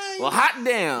line! Well, hot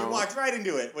damn. You walked right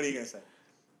into it. What are you going to say?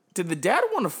 Did the dad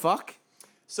want to fuck?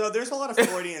 So there's a lot of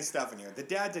Freudian stuff in here. The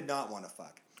dad did not want to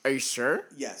fuck. Are you sure?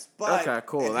 Yes, but... Okay,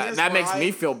 cool. That makes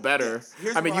me feel better.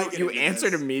 Yes, I mean, you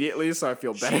answered immediately, so I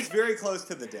feel better. She's very close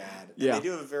to the dad. And yeah. They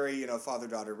do have a very,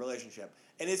 father-daughter relationship.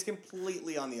 And it's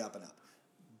completely on the up and up.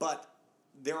 But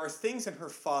there are things in her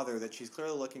father that she's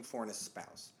clearly looking for in a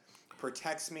spouse.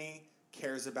 Protects me,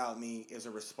 cares about me, is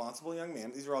a responsible young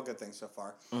man. These are all good things so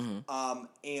far. Mm-hmm.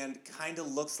 And kind of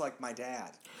looks like my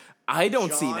dad. I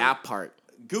don't see that part.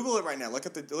 Google it right now. Look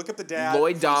up the dad.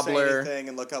 Lloyd Dobler.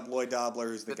 And look up Lloyd Dobler,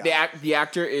 who's the guy. The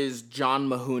actor is John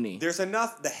Mahoney. There's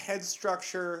enough. The head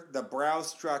structure, the brow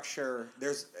structure.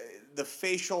 There's the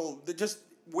facial. Just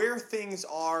where things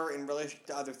are in relation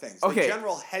to other things. Okay. The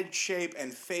general head shape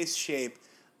and face shape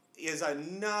is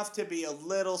enough to be a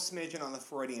little smidgen on the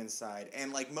Freudian side,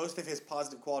 and like most of his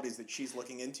positive qualities that she's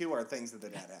looking into are things that the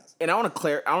dad has. And I want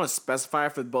to specify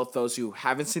for both those who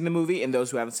haven't seen the movie and those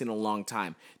who haven't seen it in a long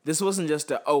time. This wasn't just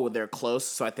they're close,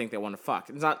 so I think they want to fuck.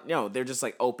 It's not, they're just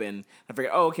like open. I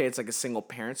figured, okay, it's like a single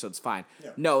parent, so it's fine.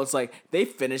 Yeah. No, it's like they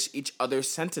finish each other's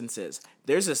sentences.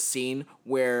 There's a scene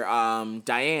where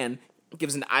Diane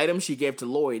gives an item she gave to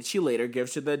Lloyd. She later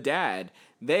gives to the dad.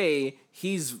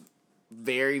 He's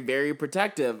very, very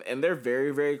protective, and they're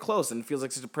very, very close, and it feels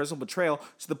like such a personal betrayal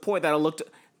to the point that I looked.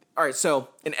 All right, so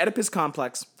an Oedipus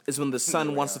complex is when the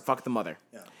son wants to fuck the mother.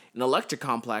 Yeah. An Electra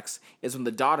complex is when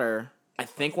the daughter, I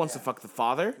think, wants to fuck the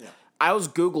father. Yeah. I was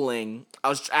Googling.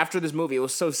 After this movie, it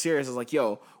was so serious. I was like,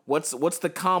 "Yo, what's the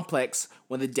complex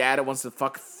when the dad wants to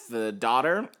fuck the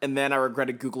daughter?" And then I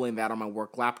regretted Googling that on my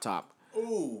work laptop.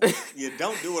 Ooh, you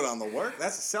don't do it on the work.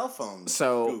 That's a cell phone.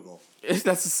 So Google.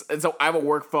 So I have a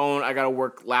work phone. I got a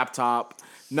work laptop.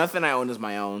 Nothing I own is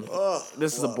my own. Ugh,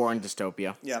 This is a boring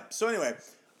dystopia. Yeah. So anyway,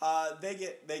 they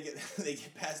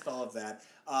get past all of that.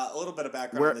 A little bit of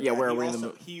background. Where- on the yeah, dad. where he are we in the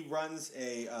also, He runs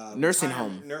a Nursing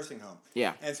home. Nursing home.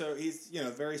 Yeah. And so he's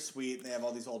very sweet. And they have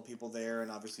all these old people there, and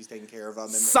obviously he's taking care of them.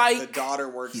 And Psych! The daughter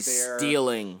works He's there.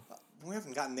 stealing. We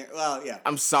haven't gotten there. Well, yeah.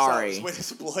 I'm sorry. So, way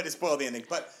to spoil the ending,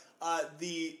 but.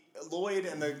 The Lloyd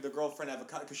and the girlfriend have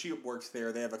because she works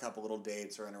there. They have a couple little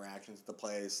dates or interactions at the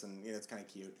place, and it's kind of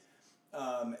cute.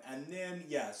 And then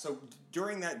so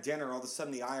during that dinner, all of a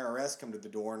sudden the IRS come to the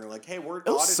door and they're like, "Hey, we're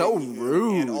auditing was so you,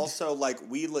 rude. and also like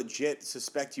we legit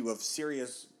suspect you of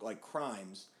serious like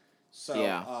crimes. So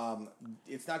Yeah.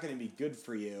 it's not going to be good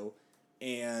for you."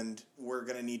 And we're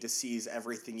going to need to seize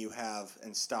everything you have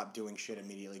and stop doing shit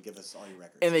immediately. Give us all your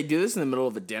records. And they do this in the middle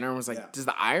of a dinner. And was like, Yeah. does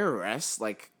the IRS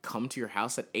like come to your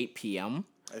house at 8 p.m.?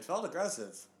 It felt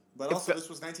aggressive. But also, this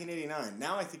was 1989.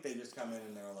 Now I think they just come in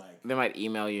and they're like, They might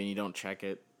email you and you don't check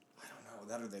it. I don't know,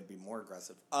 that or they'd be more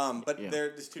aggressive. But Yeah.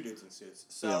 there's two dudes in suits.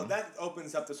 So Yeah. that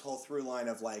opens up this whole through line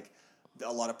of like,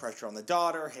 a lot of pressure on the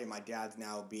daughter. Hey, my dad's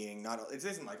now being it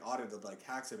isn't like audited like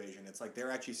tax evasion. It's like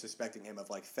they're actually suspecting him of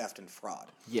like theft and fraud.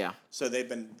 Yeah. So they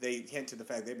hint to the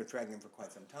fact they've been tracking him for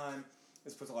quite some time.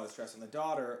 This puts a lot of stress on the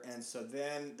daughter, and so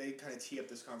then they kind of tee up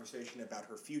this conversation about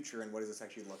her future and what does this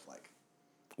actually look like.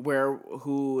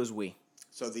 Who is we?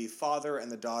 So the father and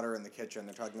the daughter in the kitchen,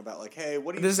 they're talking about like, hey,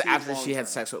 what do you? This is see after long she had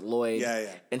term? sex with Lloyd. Yeah,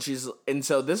 yeah. And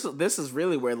so this is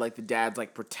really where like the dad's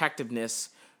like protectiveness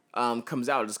comes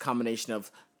out. It's a combination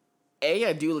of A,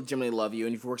 I do legitimately love you,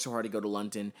 and you've worked so hard to go to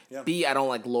London. Yeah. B, I don't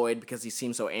like Lloyd because he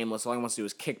seems so aimless. All he wants to do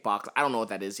is kickbox. I don't know what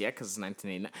that is yet because it's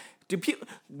 1989.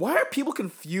 Why are people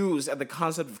confused at the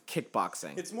concept of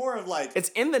kickboxing? It's more of like It's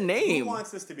in the name. who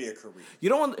wants this to be a career? You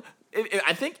don't want.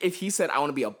 I think if he said I want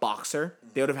to be a boxer,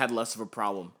 they would have had less of a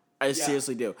problem. I Yeah.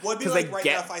 seriously do. Well, it'd be like right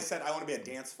now if I said I want to be a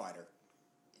dance fighter.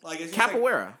 Like it's just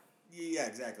capoeira. Like, yeah,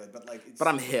 exactly. But like, it's, But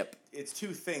I'm hip. It's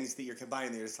two things that you're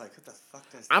combining. You're just like, what the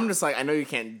fuck does? I'm just like I know you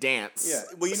can't dance. Yeah.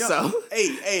 Well, you know, So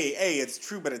hey, it's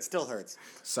true, but it still hurts.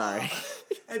 sorry.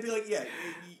 I'd be like, yeah.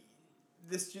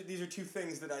 These are two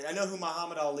things that I know who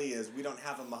Muhammad Ali is. We don't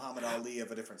have a Muhammad Ali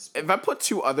of a different sport. If I put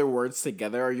two other words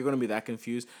together, are you going to be that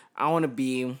confused? I want to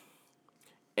be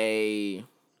a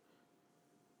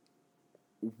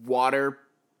water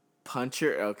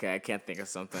puncher. Okay, I can't think of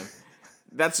something.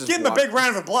 That's just Give him a big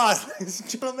round of applause, ladies and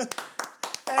gentlemen.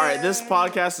 All right, this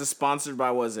podcast is sponsored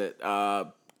by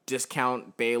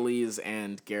Discount Bailey's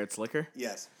and Garrett's Liquor.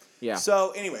 Yes. Yeah.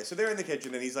 So anyway, so they're in the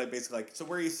kitchen and he's like basically like, so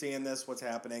where are you seeing this? What's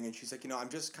happening? And she's like, I'm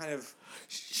just kind of.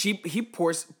 He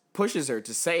pushes her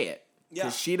to say it. Yeah.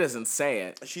 Because she doesn't say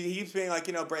it. She keeps being like,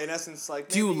 in essence, like.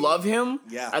 Do you maybe- love him?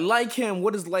 Yeah. I like him.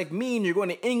 What does like mean? You're going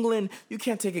to England. You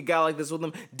can't take a guy like this with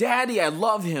him. Daddy, I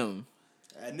love him.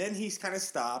 And then he kind of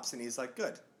stops and he's like,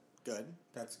 good.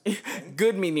 That's a good thing.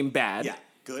 Good meaning bad. Yeah.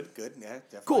 Good. Yeah,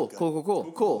 definitely. Cool,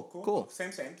 good. cool.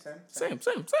 Same. Same. Yeah,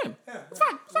 It's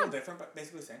fine. a little different, but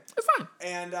basically the same. It's fine.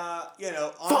 And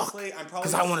honestly, I'm probably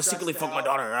Because I want to stressed secretly fuck my out.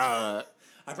 daughter.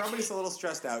 I'm probably just a little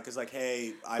stressed out because, like,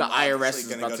 hey, I'm The IRS obviously is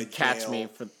gonna about go to catch jail. me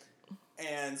for.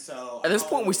 And so At this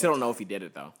point, we still don't know if he did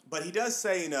it though. But he does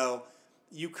say,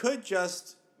 you could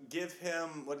just give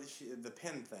him the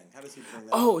pin thing. How does he bring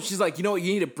that? Oh, she's like, you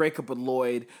need to break up with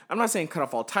Lloyd. I'm not saying cut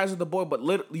off all ties with the boy, but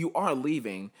you are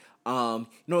leaving.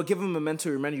 Give him a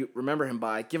mentor to remember him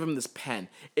by. Give him this pen.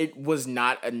 It was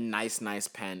not a nice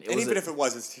pen. And even if it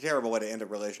was, it's a terrible way to end a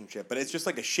relationship. But it's just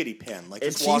like a shitty pen. Like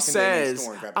and just she walk into any says,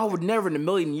 store and grab a I pen. would never in a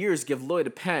million years give Lloyd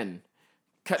a pen.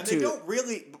 Cut And to.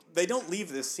 they don't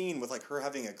leave this scene with like her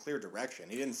having a clear direction.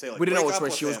 He didn't say like We didn't know break which up way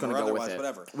with she was him going or to go with otherwise, it.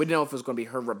 whatever. We didn't know if it was going to be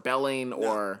her rebelling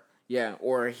or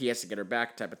he has to get her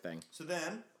back type of thing. So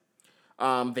then,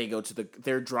 They go to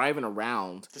they're driving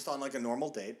around. just on like a normal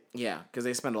date. Yeah, because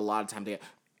they spend a lot of time together.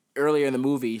 Earlier in the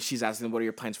movie, she's asking, what are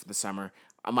your plans for the summer?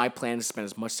 My plan is to spend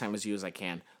as much time with you as I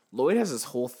can. Lloyd has this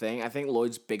whole thing. I think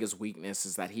Lloyd's biggest weakness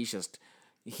is that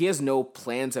he has no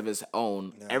plans of his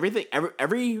own. No.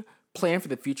 Every plan for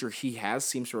the future he has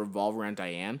seems to revolve around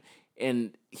Diane,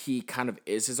 and he kind of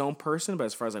is his own person, but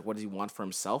as far as like what does he want for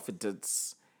himself,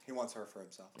 He wants her for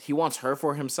himself. He wants her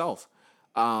for himself.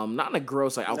 Not in a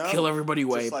gross, like, I'll kill everybody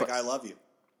way. Just like, but, I love you.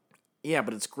 yeah,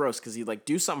 but it's gross because he, like,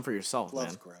 do something for yourself,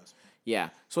 Love's man. gross. Yeah.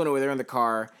 So anyway, they're in the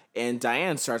car, and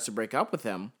Diane starts to break up with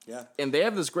him. Yeah. And they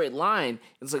have this great line.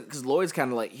 It's like, because Lloyd's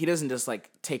kind of like, he doesn't just, like,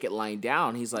 take it lying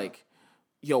down. He's like,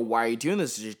 yo, why are you doing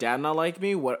this? Does your dad not like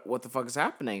me? What the fuck is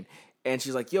happening? And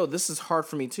she's like, yo, this is hard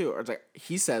for me too. Or it's like,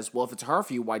 he says, well, if it's hard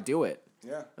for you, why do it?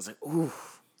 Yeah. I was like, ooh.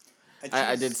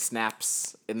 I did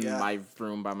snaps in my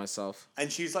room by myself.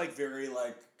 And she's like very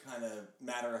like kind of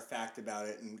matter of fact about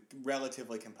it and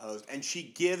relatively composed. And she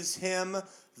gives him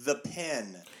the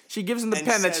pen. She gives him the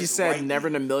pen that she said, never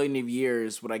in a million of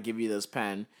years would I give you this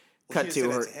pen. Well, Cut to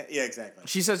her. Yeah, exactly.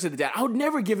 She says to the dad, I would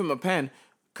never give him a pen.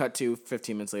 Cut to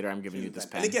 15 minutes later, I'm giving you this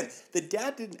pen. And again, the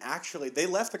dad didn't actually, they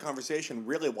left the conversation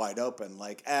really wide open.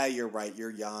 Like, you're right,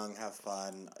 you're young, have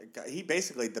fun. He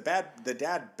basically, the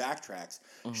dad backtracks.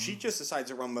 Mm-hmm. She just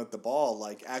decides to run with the ball.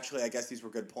 Like, actually, I guess these were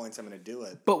good points, I'm going to do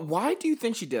it. But why do you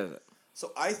think she did it?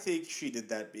 So I think she did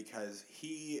that because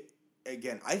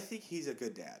I think he's a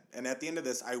good dad. And at the end of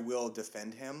this, I will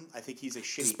defend him. I think he's a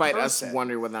shitty Despite person. us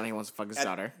wondering whether or not he wants to fuck his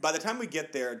daughter. By the time we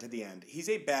get there to the end, he's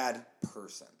a bad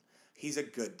person. He's a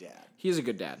good dad. He's a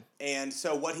good dad. And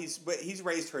so he's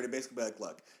raised her to basically be like,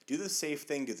 look, do the safe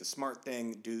thing, do the smart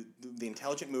thing, do the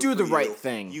intelligent move. Do the right you.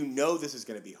 thing. You know this is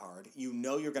going to be hard. You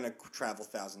know you're going to travel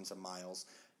thousands of miles.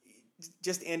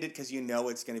 Just end it because you know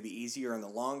it's going to be easier in the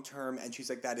long term. And she's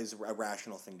like, that is a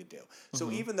rational thing to do.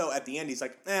 So even though at the end he's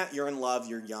like, you're in love,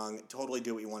 you're young, totally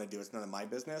do what you want to do. It's none of my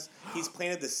business. He's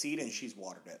planted the seed and she's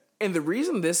watered it. And the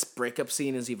reason this breakup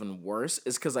scene is even worse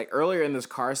is because, like, earlier in this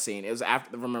car scene, it was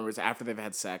after they've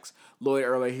had sex. Lloyd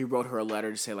earlier, he wrote her a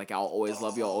letter to say, like, I'll always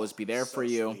love you, I'll always be there for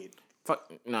you.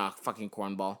 Fucking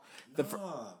cornball.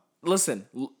 Listen,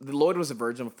 Lloyd was a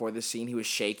virgin before this scene. He was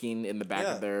shaking in the back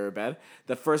of their bed.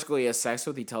 The first girl he has sex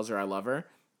with, he tells her, I love her.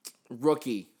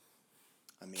 Rookie.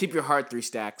 I mean, keep your heart 3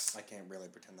 stacks. I can't really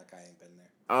pretend like I ain't been there.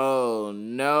 Oh,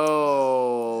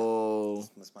 no.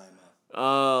 That's my mouth.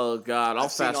 Oh, God. I'll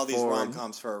I've seen fast all these forward.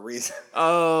 rom-coms for a reason.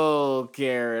 Oh,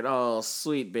 Garrett. Oh,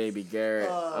 sweet baby Garrett.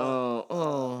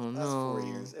 No. That's 4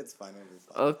 years. It's fine. It'll be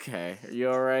fine. Okay. Are you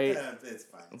all right? Yeah, it's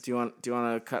fine. Do you want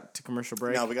to cut to commercial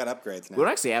break? No, we got upgrades now. We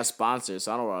don't actually have sponsors,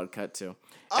 so I don't know what I'd cut to.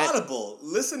 Audible.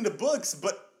 Listen to books,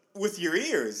 but with your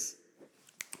ears.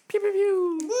 Pew, pew,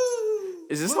 pew. Woo!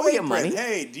 Is this how we get money?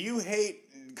 Hey, do you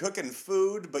hate cooking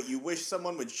food, but you wish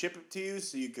someone would ship it to you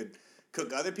so you could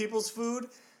cook other people's food?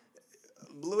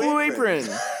 Blue Apron.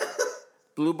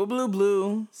 Blue.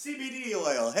 CBD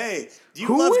oil. Hey, do you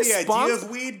Who love is the idea of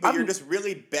weed, but you're just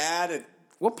really bad at...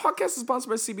 What podcast is sponsored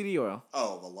by CBD oil?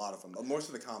 Oh, a lot of them. Most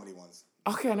of the comedy ones.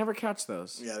 Okay, I never catch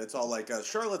those. Yeah, it's all like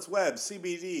Charlotte's Web,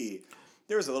 CBD.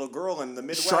 There was a little girl in the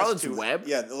Midwest. Charlotte's Web?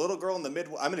 Yeah, the little girl in the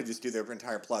Midwest. I'm going to just do their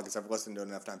entire plug because I've listened to it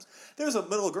enough times. There was a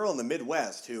little girl in the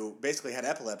Midwest who basically had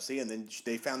epilepsy, and then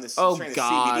they found this strain of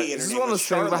CBD. And this is one of those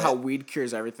things about how weed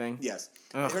cures everything. Yes.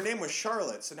 Her name was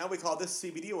Charlotte, so now we call this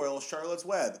CBD oil Charlotte's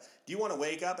Web. Do you want to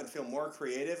wake up and feel more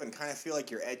creative and kind of feel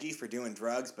like you're edgy for doing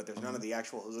drugs, but there's none of the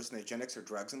actual hallucinogenics or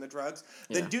drugs in the drugs?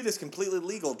 Then do this completely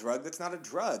legal drug that's not a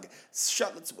drug.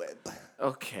 Charlotte's Web.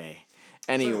 Okay.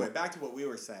 So anyway, back to what we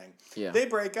were saying. Yeah. They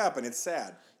break up and it's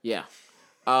sad. Yeah.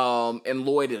 And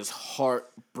Lloyd is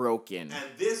heartbroken. And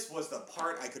this was the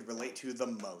part I could relate to the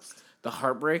most. The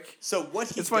heartbreak? So what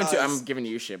he does... It's funny too. I'm giving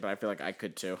you shit, but I feel like I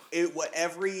could too. What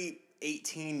every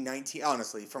 18, 19...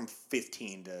 Honestly, from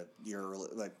 15 to you're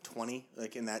like 20,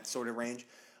 like in that sort of range,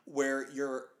 where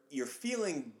you're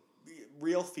feeling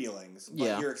real feelings,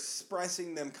 but you're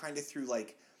expressing them kind of through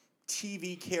like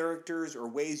TV characters or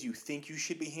ways you think you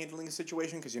should be handling a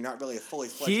situation because you're not really a fully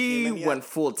fledged human yet. He went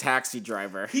full Taxi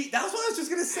Driver. That's what I was just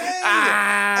going to say. Oh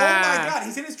my God.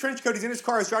 He's in his trench coat. He's in his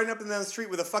car. He's driving up and down the street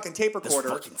with a fucking tape recorder.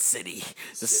 This fucking city.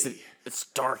 It's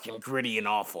dark and gritty and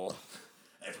awful.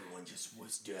 Everyone just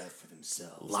was dead for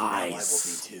themselves. Lies. Now I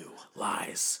will be too.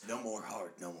 Lies. No more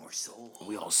heart, no more soul.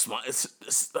 We all smile.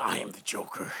 I am the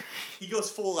Joker. He goes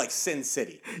full like Sin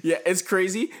City. Yeah, it's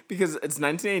crazy because it's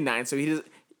 1989, so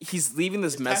he's leaving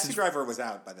this message. Taxi Driver was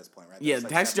out by this point, right? Yeah,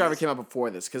 Taxi Driver came out before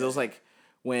this because it was like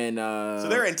when. So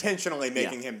they're intentionally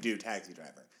making him do Taxi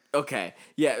Driver. Okay,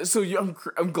 yeah. So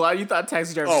I'm glad you thought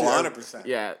Taxi Driver. Oh, 100%.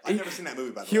 Yeah, I've never seen that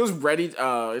movie. By the way, he was ready.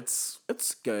 It's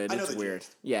good. I know it's the weird.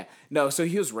 gist. Yeah, no. So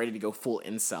he was ready to go full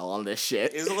incel on this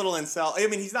shit. It was a little incel. I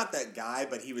mean, he's not that guy,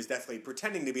 but he was definitely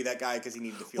pretending to be that guy because he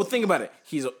needed to feel. Well, think about it.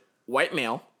 He's a white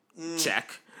male.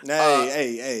 Check.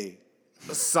 Hey.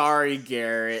 Sorry,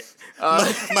 Garrett.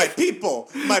 My people,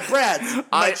 my brads,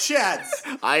 my chads.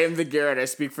 I am the Garrett. I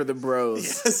speak for the bros.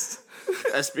 Yes.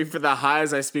 I speak for the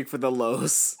highs. I speak for the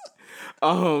lows.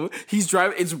 He's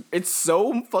driving. It's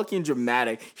so fucking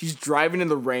dramatic. He's driving in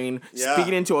the rain,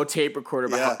 speaking into a tape recorder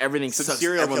about how everything Some sucks.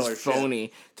 serial Everyone's killer phony.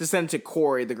 shit. To send to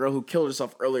Corey, the girl who killed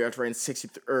herself earlier after writing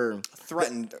 63.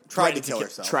 Tried to kill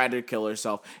herself. Tried to kill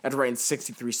herself after writing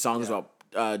 63 songs about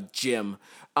Jim.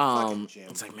 Jim.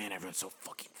 It's like, man, everyone's so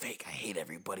fucking fake. I hate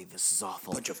everybody. This is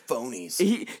awful. Bunch of phonies.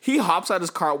 He hops out his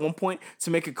car at one point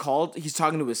to make a call. He's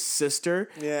talking to his sister,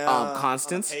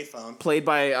 Constance, on a payphone. played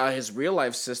by his real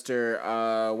life sister.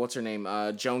 What's her name?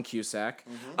 Joan Cusack.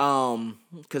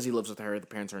 Because he lives with her. The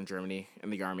parents are in Germany in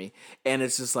the army, and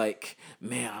it's just like,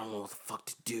 man, I don't know what the fuck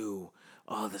to do.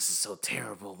 Oh, this is so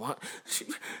terrible. What?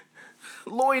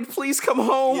 Lloyd, please come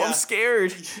home. Yeah. I'm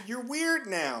scared. You're weird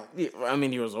now. I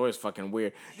mean, he was always fucking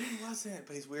weird. He wasn't,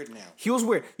 but he's weird now. He was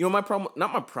weird. You know my problem?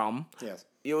 Not my problem. Yes.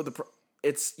 You know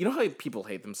it's you know how people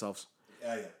hate themselves.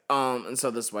 Yeah. And so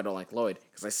this is why I don't like Lloyd,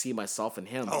 because I see myself in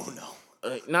him. Oh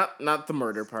no. Not the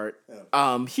murder part.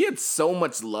 Yeah. He had so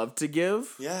much love to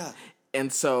give. Yeah.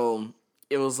 And so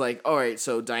it was like, all right,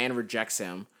 so Diane rejects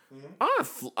him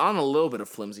on a little bit of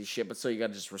flimsy shit, but so you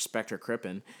gotta just respect her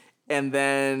crippin'. And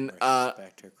then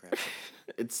Respect her crap.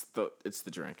 it's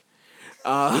the drink.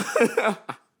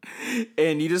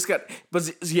 And you just got, but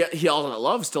he all that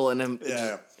love still in him.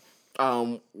 Yeah.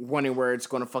 Wondering where it's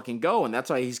going to fucking go, and that's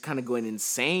why he's kind of going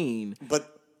insane.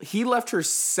 But He left her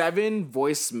 7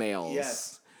 voicemails.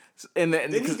 yes. And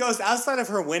Then he goes outside of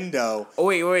her window. Oh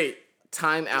wait.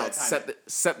 Time out. time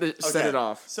Set Okay. it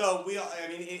off. So I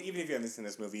mean, even if you haven't seen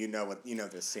this movie, you know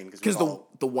this scene Because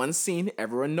the one scene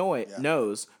everyone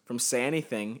knows from Say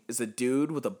Anything is a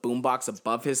dude with a boombox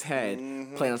above his head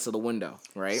playing outside the window,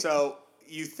 right? So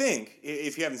you think,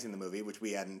 if you haven't seen the movie, which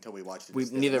we hadn't until we watched it,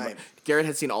 just the other night, Garrett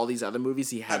had seen all these other movies.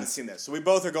 He haven't seen this. So we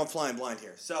both are going flying blind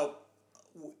here. So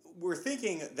we're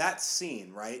thinking that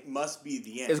scene, right, must be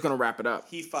the end. It's gonna wrap it up.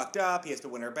 He fucked up. He has to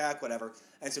win her back, whatever.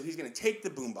 And so he's going to take the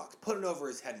boombox, put it over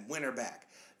his head, and win her back.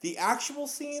 The actual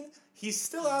scene, he's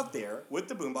still out there with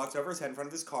the boombox over his head in front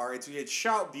of his car. It's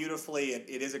shot beautifully.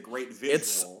 It is a great visual.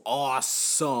 It's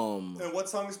awesome. And what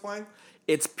song is playing?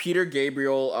 It's Peter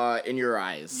Gabriel, In Your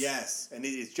Eyes. Yes, and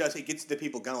it gets the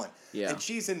people going. Yeah. And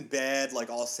she's in bed, like,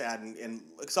 all sad, and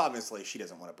cause obviously she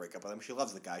doesn't want to break up with him. She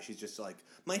loves the guy. She's just like,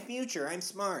 my future, I'm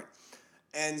smart.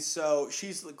 And so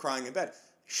she's crying in bed.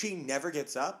 She never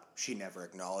gets up. She never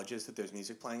acknowledges that there's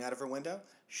music playing out of her window.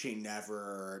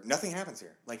 Nothing happens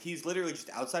here. Like, he's literally just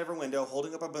outside of her window,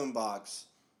 holding up a boombox,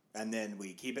 and then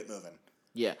we keep it moving.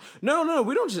 Yeah. No,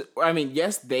 we don't just... I mean,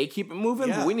 yes, they keep it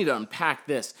moving, but we need to unpack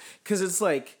this. Because it's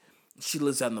like, she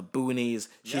lives out in the boonies.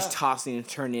 She's tossing and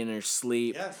turning in her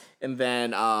sleep. Yeah. And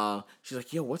then she's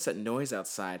like, yo, what's that noise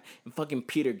outside? And fucking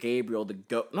Peter Gabriel, the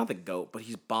goat... Not the goat, but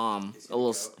he's bomb.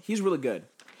 He's really good.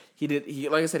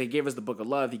 Like I said, he gave us the Book of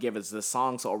Love. He gave us the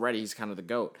song, so already he's kind of the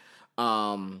goat.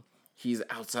 He's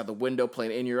outside the window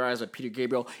playing In Your Eyes with Peter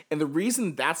Gabriel. And the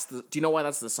reason do you know why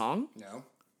that's the song? No.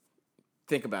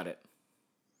 Think about it.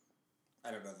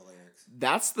 I don't know the lyrics.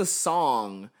 That's the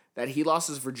song that he lost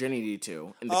his virginity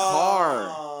to in the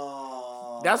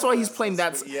car. That's why he's playing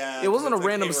that. Yeah, it wasn't a it's like,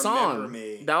 random hey, song. remember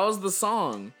me. That was the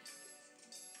song.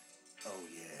 Oh,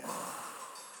 yeah.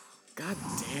 God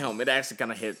damn, it actually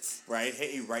kind of hits. Right?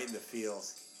 Hit you right in the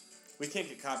feels. We can't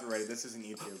get copyrighted. This isn't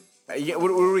YouTube. What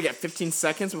do we get? 15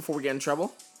 seconds before we get in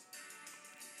trouble?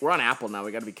 We're on Apple now.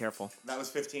 We got to be careful. That was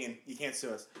 15. You can't sue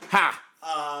us.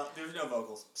 Ha! There's no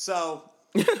vocals. So...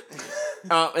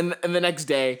 And the next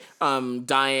day,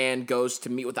 Diane goes to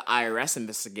meet with the IRS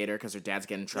investigator because her dad's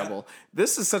getting in trouble. Yeah.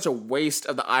 This is such a waste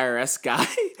of the IRS guy.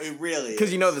 It really is.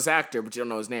 Because you know this actor, but you don't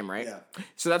know his name, right? Yeah.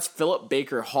 So that's Philip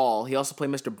Baker Hall. He also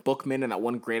played Mr. Bookman in that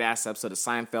one great-ass episode of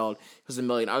Seinfeld. He was a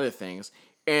million other things.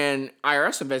 And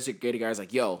IRS investigator guy's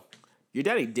like, yo, your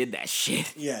daddy did that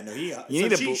shit. Yeah, no,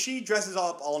 he... she dresses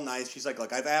up all nice. She's like,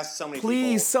 look, I've asked so many people...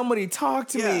 Please, somebody talk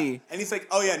to me. And he's like,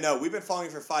 oh yeah, no, we've been following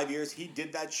him for 5 years. He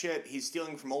did that shit. He's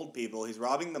stealing from old people. He's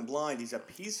robbing them blind. He's a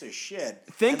piece of shit.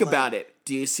 Think about it.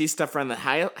 Do you see stuff around the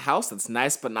house that's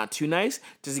nice but not too nice?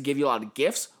 Does he give you a lot of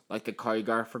gifts? Like the car you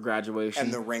got for graduation.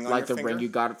 And the ring on like your the finger? ring you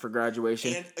got for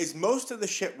graduation. And is most of the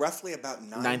shit roughly about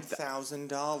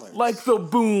 $9,000. Like the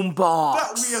boom box.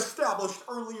 That we established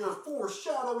earlier,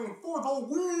 foreshadowing for the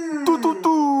win.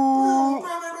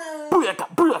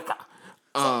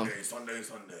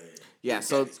 Sunday. Yeah,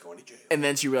 so... Going to jail. And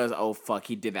then she realized, oh, fuck,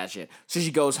 he did that shit. So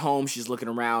she goes home, she's looking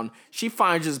around. She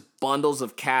finds just bundles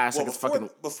of cash. Well,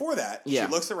 like before that, she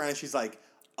looks around and she's like,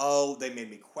 oh, they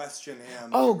made me question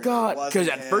him. Oh, God. Because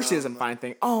at first she doesn't find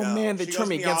anything. Oh, no, man, they turned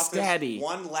me against Daddy.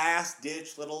 One last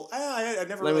ditch little, I've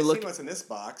never really seen what's in this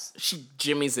box. She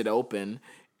jimmies it open,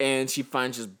 and she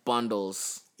finds just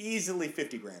bundles. Easily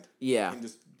 $50,000. Yeah. And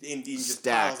just in just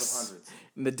piles of hundreds.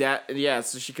 And the dad,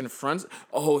 so she confronts.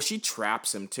 Oh, she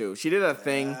traps him too. She did a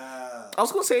thing. I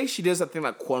was gonna say she does that thing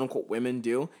that quote unquote women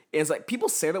do. And it's like people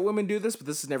say that women do this, but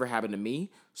this has never happened to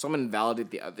me. So I'm gonna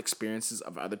invalidate the other experiences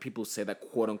of other people who say that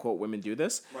quote unquote women do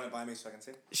this. Run it by me so I can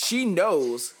see. She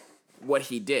knows what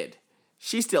he did.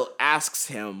 She still asks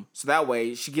him, so that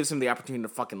way she gives him the opportunity to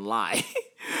fucking lie.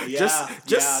 If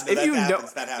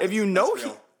you know,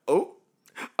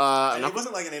 and it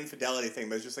wasn't like an infidelity thing,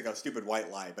 but it was just like a stupid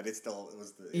white lie. But it still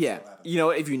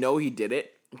if you know he did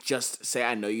it, just say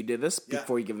I know you did this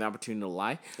before you give him the opportunity to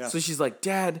lie. Yeah. So she's like,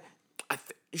 Dad,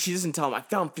 she doesn't tell him. I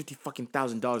found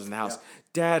 $50,000 in the house. Yeah.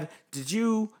 Dad, did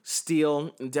you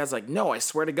steal? And Dad's like, no, I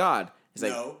swear to God. He's no,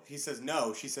 like, he says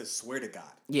no. She says swear to God.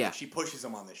 Yeah, like she pushes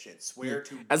him on this shit. Swear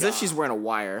to as God. if she's wearing a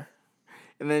wire.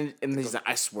 And then he's like,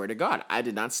 I swear to God, I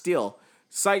did not steal.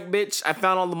 Psych, bitch, I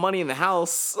found all the money in the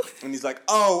house. And he's like,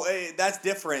 oh, hey, that's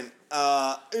different.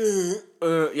 Yeah,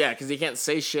 because he can't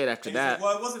say shit after that. Like,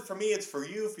 well, it wasn't for me, it's for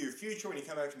you, for your future. When you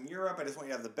come back from Europe, I just want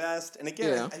you to have the best. And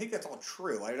again, I think that's all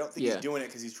true. I don't think he's doing it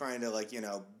because he's trying to, like,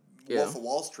 Wolf of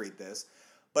Wall Street this.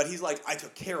 But he's like, I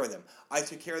took care of them. I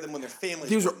took care of them when their families.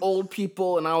 These were old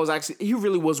people, and he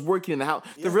really was working in the house.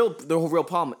 Yeah. The real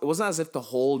problem, it wasn't as if the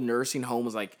whole nursing home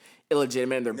was like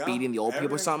illegitimate and they're beating the old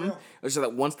people or something. Real. It was just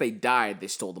that once they died, they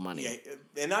stole the money. Yeah,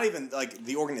 and not even like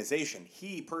the organization.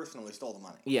 He personally stole the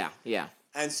money. Yeah, yeah.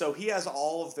 And so he has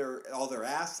all their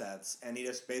assets, and he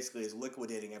just basically is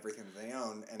liquidating everything that they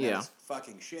own, and that's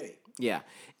fucking shitty. Yeah,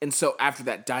 and so after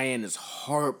that, Diane is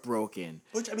heartbroken.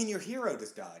 Which, I mean, your hero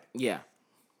just died. Yeah.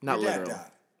 Not your literally. Dad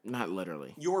died. Not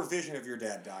literally. Your vision of your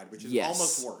dad died, which is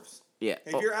almost worse. Yeah.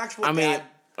 If your actual dad...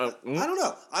 I don't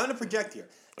know. I'm going to project here.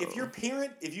 If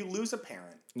you lose a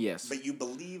parent, but you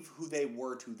believe who they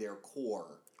were to their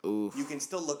core, you can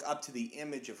still look up to the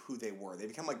image of who they were. They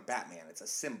become like Batman. It's a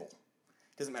symbol.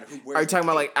 Doesn't matter who wears. Are you talking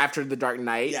about like after the Dark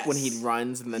Knight when he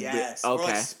runs and then okay. Or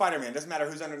like Spider-Man. Doesn't matter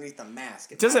who's underneath the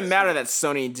mask. It doesn't matter that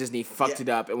Sony and Disney fucked it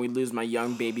up and we lose my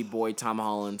young baby boy Tom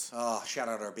Holland. Oh, shout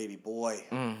out our baby boy.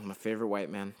 My favorite white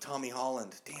man. Tommy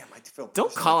Holland. Damn, I feel.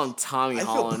 Don't call him Tommy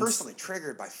Holland. I feel personally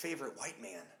triggered by favorite white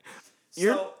man.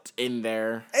 You're in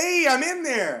there. Hey, I'm in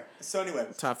there. So anyway.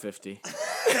 Top 50.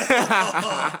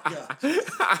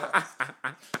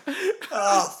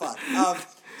 Oh, fuck.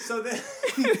 So then,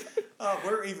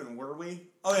 where even were we?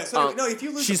 Oh, yeah. So, if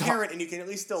you lose a parent and you can at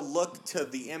least still look to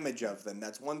the image of them,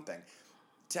 that's one thing.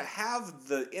 To have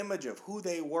the image of who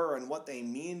they were and what they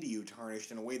mean to you tarnished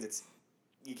in a way that's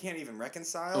you can't even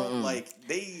reconcile,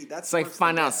 that's like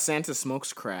finding out Santa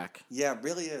smokes crack. Yeah, it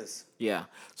really is. Yeah.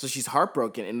 So she's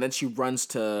heartbroken, and then she runs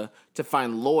to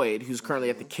find Lloyd, who's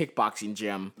currently at the kickboxing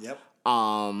gym. Yep.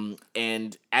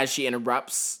 And as she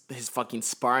interrupts his fucking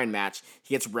sparring match,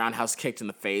 he gets roundhouse kicked in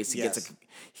the face.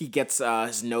 He gets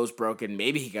his nose broken.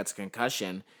 Maybe he gets a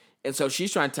concussion. And so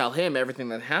she's trying to tell him everything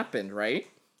that happened, right?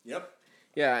 Yep.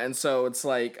 Yeah, and so it's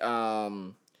like,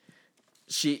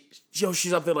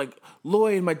 she's up there like,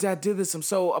 Lloyd, my dad did this. I'm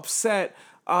so upset.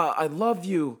 I love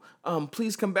you.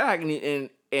 Please come back. And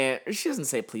she doesn't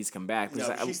say please come back.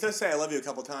 No, she does say I love you a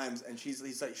couple times, and he's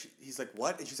like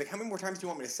what? And she's like, how many more times do you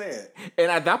want me to say it?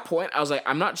 And at that point, I was like,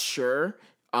 I'm not sure.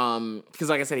 Because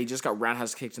like I said, he just got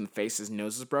roundhouse kicked in the face. His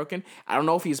nose is broken. I don't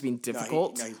know if he's being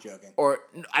difficult. No, he's joking. Or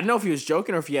I don't know if he was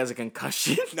joking or if he has a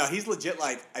concussion. No, he's legit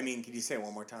like, I mean, can you say it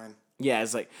one more time? Yeah,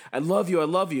 it's like, I love you, I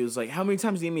love you. It's like, how many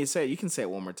times do you need me to say it? You can say it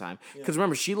one more time. Because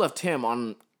remember, she left him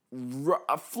on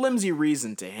a flimsy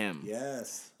reason to him.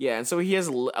 Yes. Yeah, and so he has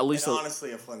at least... And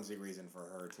honestly, a flimsy reason for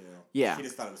her, too. Yeah. She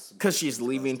just thought it was... Because she's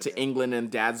leaving to England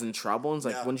and dad's in trouble. And it's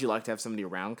like, wouldn't you like to have somebody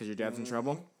around because your dad's in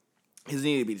trouble? He doesn't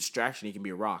need to be a distraction. He can be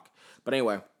a rock. But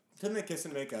anyway. Didn't they kiss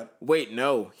and make up? Wait,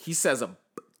 no. He says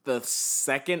the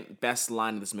second best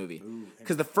line of this movie.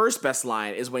 Because the first best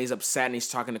line is when he's upset and he's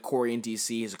talking to Corey in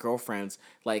DC, his girlfriend's.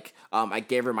 Like, I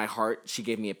gave her my heart. She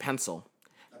gave me a pencil.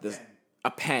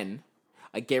 A pen.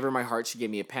 I gave her my heart. She gave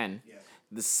me a pen. Yeah.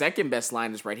 The second best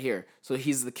line is right here. So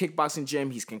he's at the kickboxing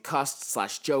gym. He's concussed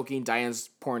 / joking. Diane's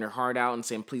pouring her heart out and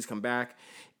saying, please come back.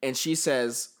 And he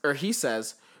says,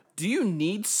 do you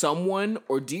need someone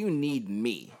or do you need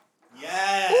me?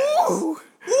 Yes. Ooh.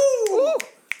 Ooh.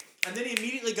 And then he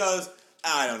immediately goes,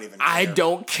 I don't even care. I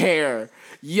don't care.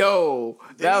 Yo,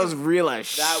 that was real as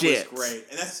shit. That was great.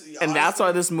 And that's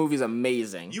why this movie's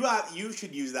amazing. You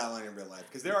should use that line in real life.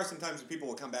 Because there are some times when people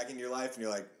will come back into your life and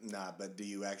you're like, nah, but do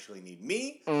you actually need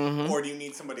me? Mm-hmm. Or do you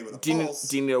need somebody with a pulse?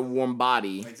 Do you need a warm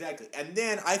body? Exactly. And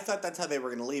then I thought that's how they were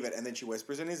going to leave it. And then she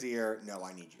whispers in his ear, no,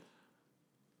 I need you.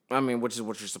 I mean, which is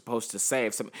what you're supposed to say.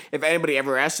 If anybody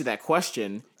ever asks you that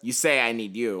question, you say, "I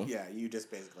need you." Yeah, you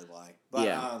just basically lie. But,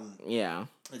 yeah.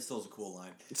 It still is a cool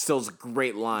line. It still is a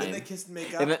great line. Then they kiss and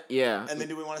make up. And yeah. And then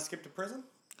do we want to skip to prison?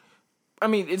 I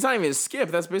mean, it's not even a skip.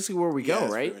 That's basically where we go,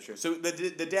 right? True. So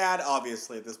the dad,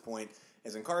 obviously, at this point,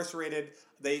 is incarcerated.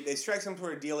 They strike some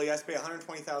sort of deal. He has to pay a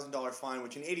 $120,000 fine,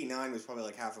 which in '89 was probably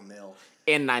like $500,000.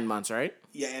 And 9 months, right?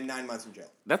 Yeah, and 9 months in jail.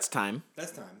 That's time.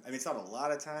 That's time. I mean, it's not a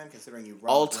lot of time considering you.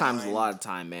 All time's a lot of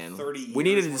time, man. 30 years. We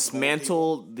need to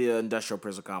dismantle the industrial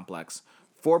prison complex.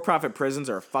 For-profit prisons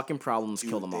are a fucking problem. Let's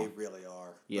kill them all. They really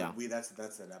are. Yeah.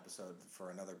 That's an episode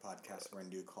for another podcast we're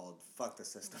gonna do called "Fuck the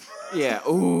System." Yeah.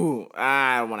 Ooh.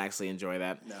 I don't want to actually enjoy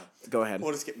that. No. Go ahead.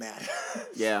 We'll just get mad.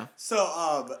 Yeah.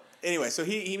 So anyway, so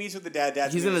he meets with the dad.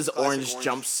 Dad's He's in his orange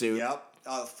jumpsuit.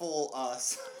 Yep. Full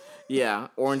Yeah.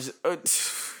 Orange.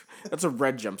 That's a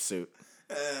red jumpsuit.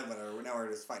 Whatever. Now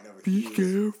we're just fighting over. Be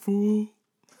careful.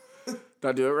 Did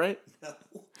I do it right? No.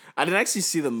 I didn't actually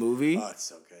see the movie. Oh, it's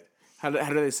so good. How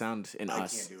do they sound in I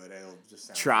Us? can't do it. It'll just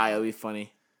sound. Try. It'll be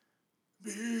funny.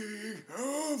 Be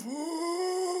careful.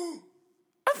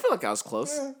 I feel like I was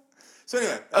close. So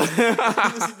anyway,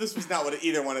 this was not what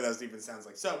either one of those even sounds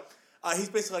like. So he's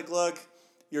basically like, look,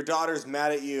 your daughter's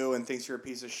mad at you and thinks you're a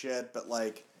piece of shit, but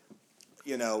like,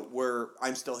 you know,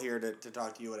 I'm still here to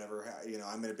talk to you, whatever. You know,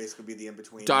 I'm gonna basically be the in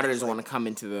between. Daughter doesn't want to come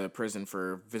into the prison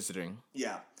for visiting.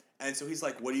 Yeah, and so he's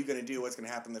like, what are you gonna do? What's gonna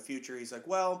happen in the future? He's like,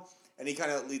 well, and he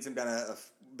kind of leads him down a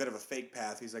bit of a fake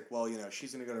path. He's like, well, you know,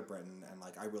 she's gonna go to Britain, and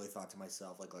like, I really thought to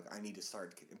myself, like I need to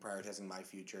start prioritizing my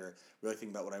future, really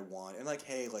think about what I want, and like,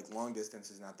 hey, like long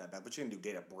distance is not that bad, but you're gonna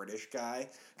date a British guy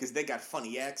because they got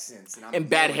funny accents and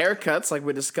bad haircuts, like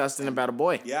we discussed in About a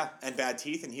Boy. Yeah, and bad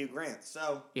teeth and Hugh Grant.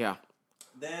 So yeah.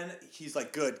 Then he's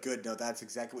like, good, no, that's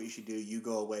exactly what you should do. You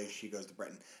go away, she goes to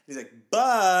Britain. He's like,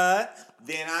 but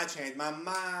then I changed my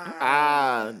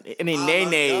mind. Any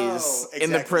nays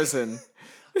in the prison.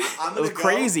 It was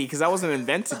crazy because that wasn't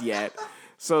invented yet.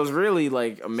 So it was really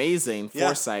like amazing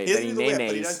foresight that he nays.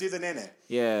 But he doesn't do the nene.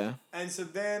 Yeah. And so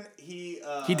then he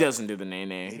doesn't do the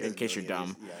nene, in case you're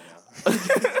dumb. Yeah, I know. In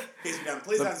case you're dumb,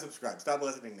 please unsubscribe. Stop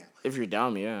listening now. If you're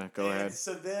dumb, yeah, go ahead.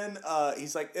 So then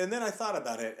he's like, and then I thought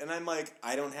about it, and I'm like,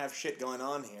 I don't have shit going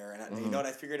on here, and you know what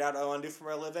I figured out I want to do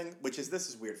for a living? This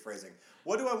is weird phrasing.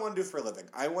 What do I want to do for a living?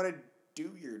 I want to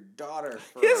do your daughter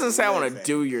for a living. He doesn't say I want to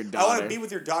do your daughter. I want to be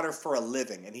with your daughter for a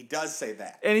living, and he does say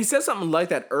that. And he said something like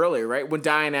that earlier, right? When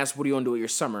Diane asked, what do you want to do with your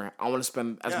summer? I want to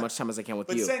spend as much time as I can with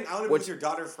you. But saying, I want to be with your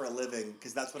daughter for a living,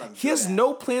 because that's what I'm He has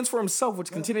no plans for himself,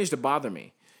 which continues to bother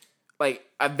me. Like,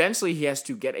 eventually he has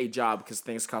to get a job because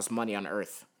things cost money on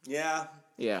Earth. Yeah.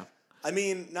 Yeah. I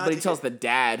mean, but he tells the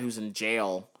dad who's in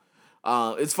jail.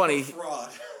 It's funny. For fraud.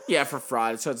 Yeah, for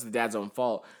fraud. So it's the dad's own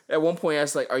fault. At one point, I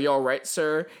was like, are you all right,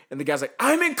 sir? And the guy's like,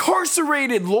 I'm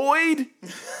incarcerated, Lloyd!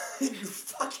 You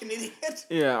fucking idiot.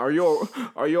 Yeah, are you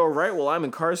all right? Well, I'm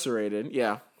incarcerated.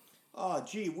 Yeah. Oh,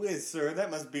 gee whiz, sir. That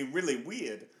must be really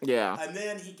weird. Yeah. And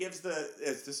then he gives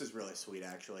this is really sweet,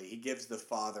 actually. He gives the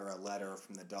father a letter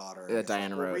from the daughter. That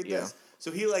Diana wrote, read yeah. This. So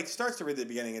he, like, starts to read the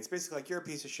beginning. It's basically like, you're a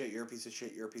piece of shit, you're a piece of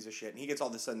shit, you're a piece of shit. And he gets all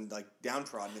of a sudden, like,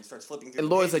 downtrodden and starts flipping through And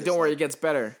the Lloyd's pages, like, don't worry, it gets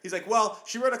better. He's like, well,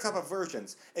 she wrote a couple of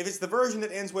versions. If it's the version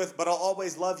that ends with, but I'll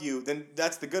always love you, then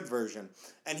that's the good version.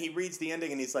 And he reads the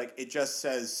ending, and he's like, it just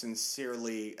says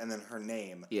sincerely, and then her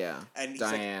name. Yeah, and he's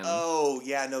Diane. like, oh,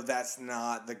 yeah, no, that's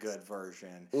not the good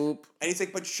version. Oop. And he's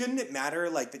like, but shouldn't it matter,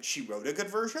 like, that she wrote a good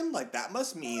version? Like, that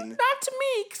must mean... Not to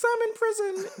me, because I'm in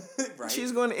prison. Right?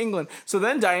 She's going to England. So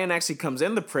then Diane actually comes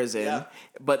in the prison,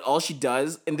 but all she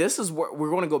does, and this is where we're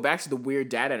going to go back to the weird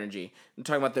dad energy. I'm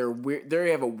talking about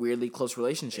they have a weirdly close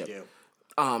relationship. They do.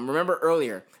 Remember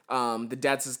earlier, the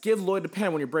dad says, give Lloyd a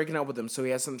pen when you're breaking up with him so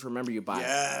he has something to remember you by.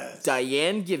 Yes.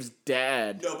 Diane gives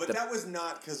dad... No, but that was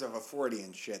not because of a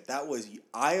Freudian shit. That was,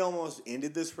 I almost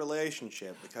ended this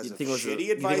relationship because of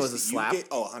shitty advice it was a slap? you gave...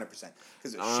 Oh, 100%.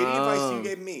 Because of shitty advice you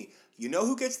gave me. You know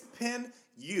who gets the pen?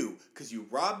 You. Because you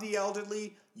robbed the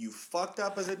elderly, you fucked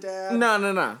up as a dad. No.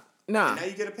 And now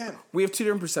you get a pen. We have two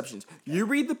different perceptions. You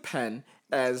read the pen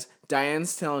as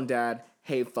Diane's telling dad,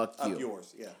 hey, fuck you. Of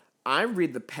yours, yeah. I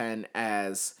read the pen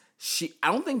as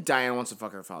I don't think Diane wants to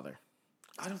fuck her father.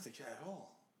 I don't think at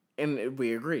all. And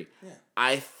we agree. Yeah.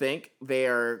 I think they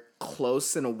are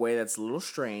close in a way that's a little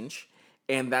strange.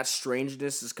 And that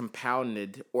strangeness is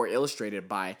compounded or illustrated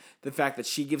by the fact that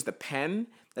she gives the pen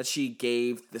that she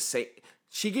gave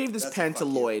she gave this pen to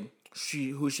Lloyd,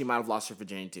 who she might have lost her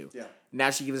virginity to. Yeah. Now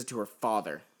she gives it to her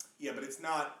father. Yeah, but it's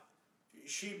not...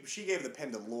 She gave the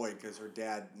pen to Lloyd because her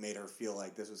dad made her feel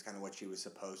like this was kind of what she was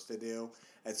supposed to do.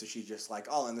 And so she's just like,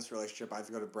 oh, in this relationship, I have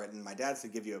to go to Britain. My dad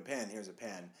said, give you a pen. Here's a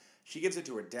pen. She gives it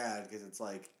to her dad because it's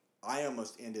like, I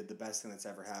almost ended the best thing that's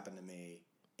ever happened to me,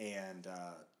 and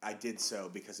I did so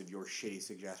because of your shitty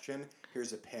suggestion.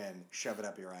 Here's a pen. Shove it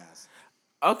up your ass.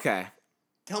 Okay.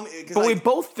 Tell me, but we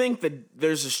both think that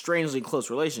there's a strangely close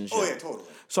relationship. Oh yeah, totally.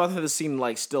 So I thought the scene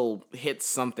like still hits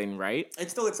something, right? It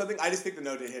still hits something. I just think the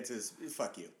note it hits is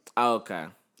fuck you. Okay.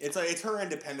 It's like it's her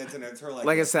independence and it's her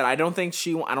Like I said, I don't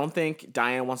think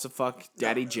Diane wants to fuck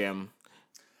Daddy Jim.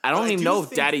 I don't But even know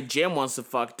if Daddy Jim wants to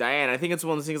fuck Diane. I think it's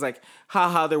one of those things like,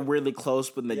 haha, they're weirdly close,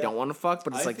 but they don't want to fuck.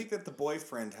 But it's I think that the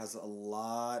boyfriend has a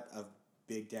lot of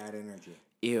big dad energy.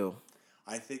 Ew.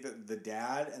 I think that the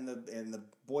dad and the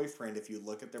boyfriend, if you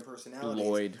look at their personalities,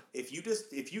 Lloyd. If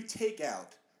you take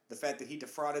out the fact that he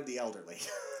defrauded the elderly,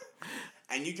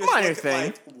 and you just Minor look thing.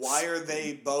 at like why are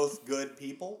they both good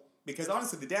people? Because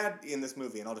honestly, the dad in this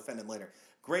movie, and I'll defend him later,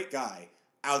 great guy.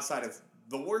 Outside of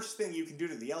the worst thing you can do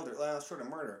to the elder, short of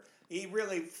murder, he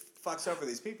really fucks over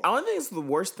these people. I don't think it's the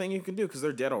worst thing you can do because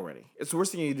they're dead already. It's the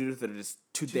worst thing you can do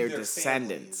to their descendants.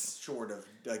 Families, short of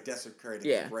like desecrating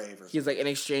Yeah. their grave. Or He's like, in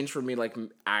exchange for me like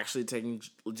actually taking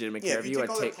legitimate care of you, I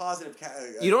take. Positive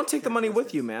You don't take the money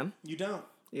with you, man. You don't.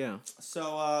 Yeah.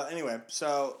 So anyway,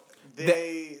 so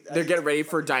they're getting ready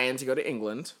for Diane to go to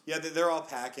England. Yeah, they're all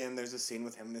packing. There's a scene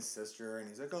with him and his sister, and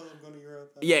he's like, "Oh, I'm going to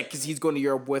Europe." Yeah, because he's going to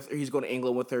Europe with her. He's going to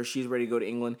England with her. She's ready to go to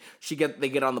England. They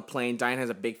get on the plane. Diane has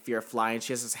a big fear of flying.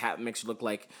 She has this hat that makes her look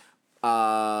like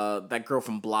that girl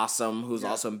from Blossom, who's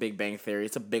also in Big Bang Theory.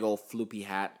 It's a big old floopy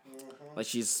hat, like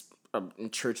she's in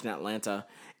church in Atlanta.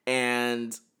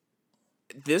 And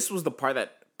this was the part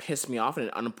that pissed me off in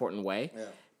an unimportant way,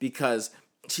 because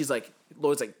she's like,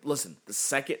 Lloyd's like, listen,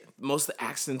 most of the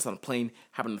accidents on a plane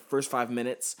happen in the first 5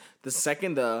 minutes. The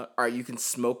second you can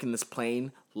smoke in this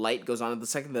plane, light goes on. The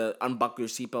second the unbuckle your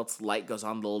seatbelts, light goes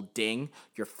on, the little ding,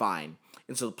 you're fine.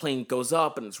 And so the plane goes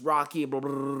up and it's rocky, blah, blah,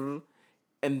 blah, blah,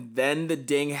 and then the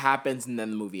ding happens and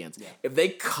then the movie ends. Yeah. If they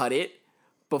cut it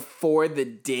before the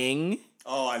ding.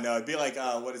 Oh, I know. It'd be like,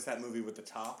 what is that movie with the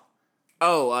top?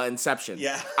 Oh, Inception.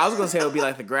 Yeah. I was going to say it would be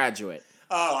like The Graduate.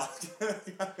 Oh,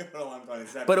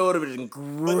 but it would have been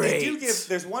great. But they do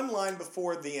there's one line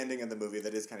before the ending of the movie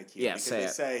that is kind of cute. Yeah, because they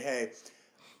say, hey,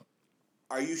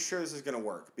 are you sure this is going to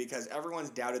work? Because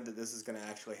everyone's doubted that this is going to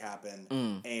actually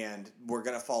happen, and we're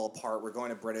going to fall apart. We're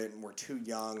going to Britain, we're too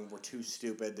young, we're too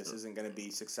stupid, this isn't going to be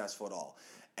successful at all.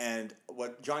 And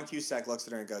what John Cusack looks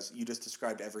at her and goes, you just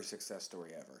described every success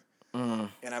story ever.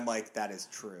 And I'm like, that is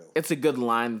true. It's a good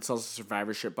line. It's also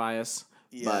survivorship bias.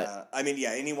 Yeah, but, I mean,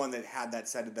 anyone that had that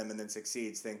said to them and then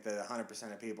succeeds think that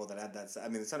 100% of people that had that. I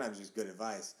mean, sometimes it's good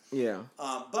advice. Yeah.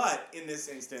 But in this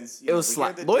instance, it was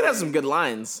Lloyd has some good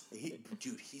lines.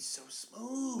 Dude, he's so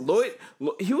smooth. Lloyd,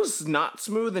 he was not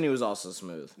smooth, and he was also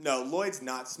smooth. No, Lloyd's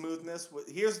not smoothness.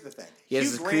 Here's the thing. He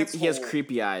has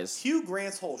creepy eyes. Hugh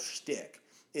Grant's whole shtick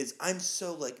is I'm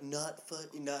so like not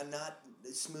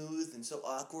smooth and so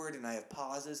awkward, and I have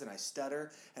pauses and I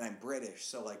stutter and I'm British,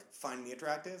 so like find me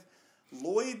attractive.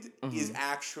 Lloyd is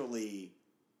actually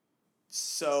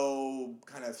so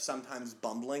kind of sometimes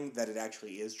bumbling that it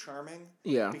actually is charming.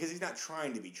 Yeah. Because he's not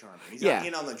trying to be charming. He's not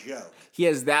in on the joke. He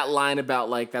has that line about,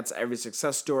 like, that's every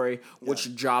success story. What's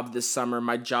your job this summer?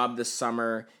 My job this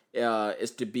summer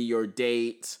is to be your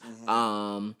date.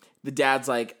 The dad's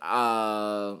like,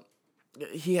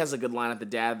 he has a good line at the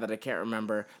dad that I can't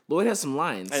remember. Lloyd has some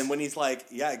lines. And when he's like,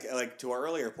 like to our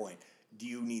earlier point, do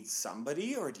you need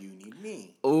somebody or do you need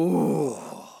me? Ooh.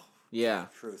 Yeah.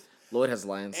 Truth. Lloyd has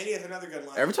lines. And he has another good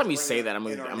line. Every time you say that, I'm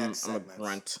a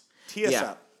grunt. Tee us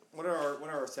up. What are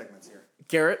our segments here?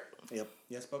 Garrett. Yep.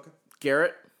 Yes, Boca?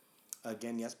 Garrett.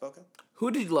 Again, yes, Boca?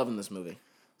 Who did you love in this movie?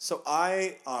 So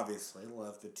I obviously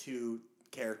love the two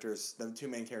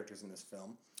main characters in this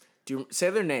film. Do you say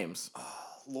their names?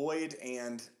 Lloyd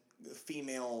and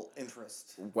female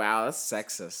interest. Wow, that's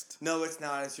sexist. No, it's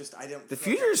not. It's just I don't. The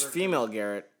future is female,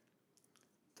 Garrett.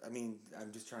 I mean,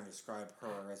 I'm just trying to describe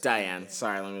her as Diane.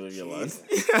 Sorry, let me leave you alone.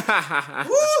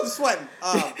 Woo! I'm sweating.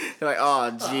 You're like,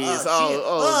 oh, jeez.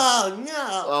 Oh,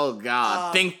 no. Oh,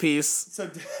 God. Think piece. So,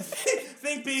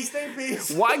 think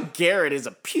piece. Why Garrett is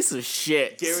a piece of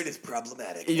shit. Garrett is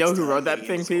problematic. You know who wrote that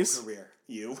think piece? Career.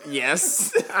 You.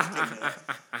 Yes.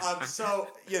 So,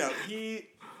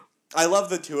 I love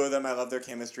the two of them. I love their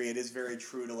chemistry. It is very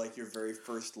true to like your very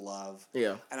first love.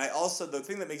 Yeah. And I also, the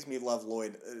thing that makes me love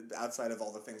Lloyd, outside of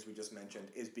all the things we just mentioned,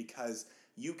 is because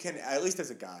you can, at least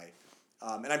as a guy,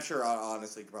 And I'm sure,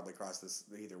 honestly, you could probably cross this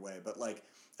either way. But, like,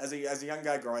 as a young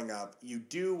guy growing up, you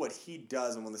do what he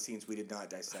does in one of the scenes we did not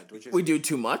dissect, which is... We do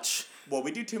too much? Well,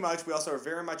 we do too much. We also are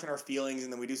very much in our feelings,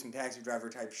 and then we do some Taxi Driver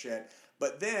type shit.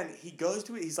 But then he goes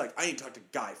to it. He's like, I need to talk to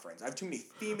guy friends. I have too many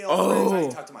female friends. I need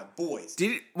to talk to my boys.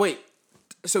 Wait.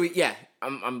 So yeah,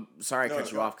 I'm sorry I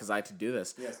cut you off because I had to do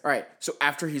this. Yes. All right. So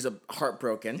after he's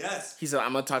heartbroken, yes, he said,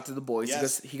 I'm gonna talk to the boys.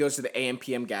 Yes. He goes to the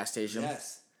AM/PM gas station.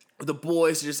 Yes. The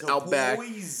boys are just out back.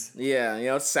 Boys. Yeah,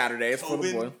 it's Saturday. It's for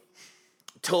the boy.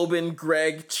 Tobin,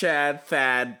 Greg, Chad,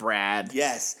 Thad, Brad.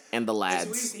 Yes. And the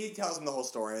lads. So he tells them the whole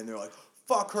story, and they're like,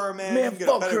 fuck her, man. You get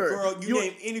a better girl. You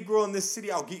name any girl in this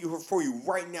city, I'll get you her for you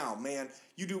right now, man.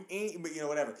 You do any, but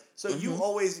whatever. So you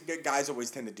always get, guys always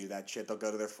tend to do that shit. They'll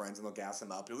go to their friends and they'll gas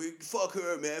them up. Fuck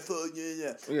her, man. Fuck,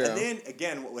 yeah. And then,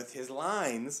 again, with his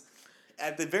lines,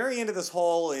 at the very end of this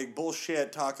whole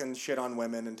bullshit, talking shit on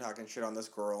women and talking shit on this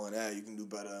girl, and you can do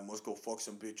better, and let's go fuck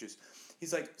some bitches.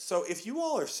 He's like, so if you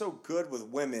all are so good with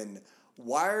women,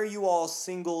 why are you all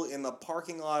single in the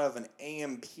parking lot of an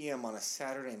AM/PM on a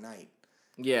Saturday night?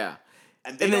 Yeah.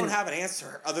 And they don't have an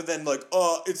answer other than like,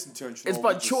 it's intentional. It's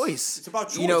about choice. It's about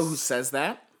choice. You know who says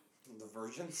that? The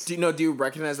Virgins. Do you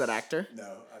recognize that actor?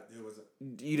 No. Who was it?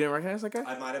 You didn't recognize that guy?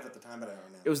 I might have at the time, but I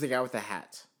don't know. It was the guy with the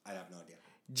hat. I have no idea.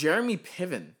 Jeremy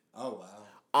Piven. Oh, wow.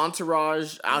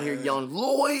 Entourage, out here yelling,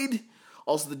 Lloyd!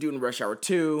 Also the dude in Rush Hour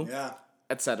 2. Yeah.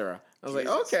 Etc. I was like,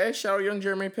 okay, shout out young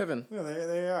Jeremy Piven. Yeah, there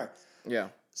they are. Yeah.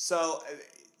 So,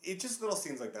 it's just little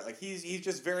scenes like that. Like, he's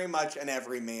just very much an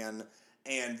everyman,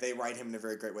 and they write him in a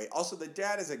very great way. Also, the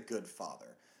dad is a good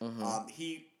father. Mm-hmm.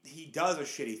 He does a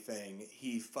shitty thing.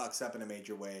 He fucks up in a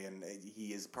major way, and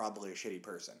he is probably a shitty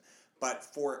person. But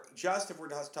if we're just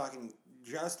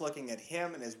looking at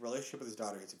him and his relationship with his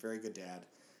daughter, he's a very good dad.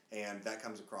 And that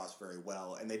comes across very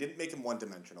well. And they didn't make him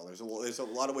one-dimensional. There's a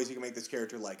lot of ways you can make this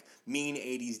character like mean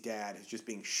 80s dad who's just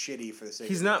being shitty for the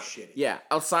sake of being shitty. Yeah,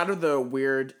 outside of the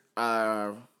weird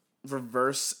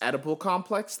reverse Oedipal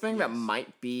complex thing that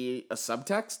might be a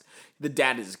subtext, the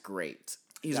dad is great.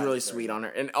 He's really sweet on her.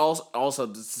 And also,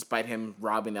 despite him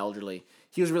robbing the elderly,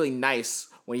 he was really nice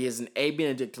when he is an A,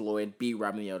 being a dick to Lloyd, B,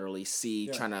 robbing the elderly, C,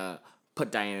 trying to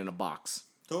put Diane in a box.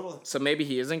 Totally. So maybe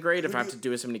he isn't great if I have to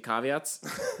do so many caveats.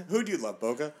 Who do you love,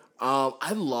 Boca?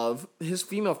 I love his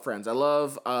female friends. I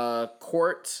love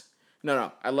Court.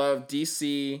 No. I love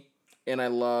DC and I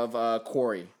love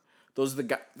Corey. Those are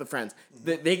the friends.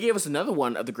 Mm-hmm. They gave us another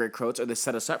one of the great quotes, or they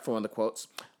set us up for one of the quotes.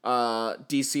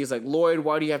 DC is like, Lloyd,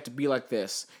 why do you have to be like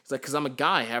this? He's like, because I'm a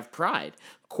guy, I have pride.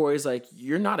 Corey's like,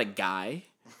 you're not a guy.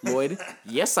 Lloyd,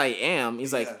 yes, I am.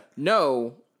 He's like,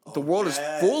 no, the world is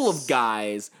full of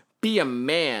guys. Be a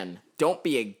man. Don't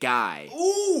be a guy.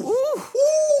 Ooh.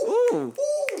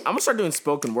 I'm gonna start doing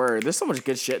spoken word. There's so much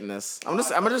good shit in this. I'm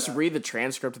gonna just read the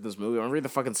transcript of this movie. I'm gonna read the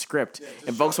fucking script,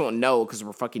 and folks won't know because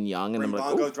we're fucking young. And I'm like,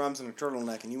 bongo drums and a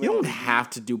turtleneck, and you don't have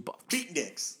to do beat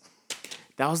dicks.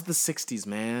 That was the '60s,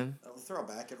 man.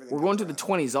 Throwback. Everything. We're going to the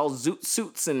 '20s, all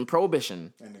suits and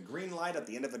prohibition. And a green light at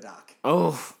the end of a dock.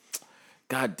 Oh,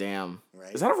 god damn.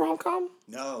 Right? Is that a rom-com?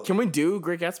 No. Can we do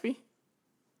Great Gatsby?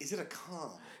 Is it a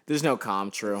com? There's no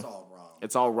com, true. It's all rom.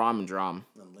 It's all rom and drum.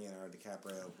 And Leonardo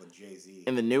DiCaprio with Jay-Z.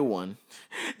 In the new one.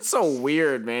 It's so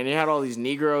weird, man. You had all these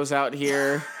Negroes out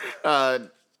here,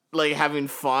 like, having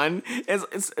fun.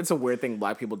 It's a weird thing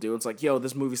black people do. It's like, yo,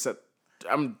 this movie set...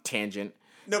 I'm tangent.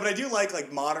 No, but I do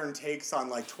like modern takes on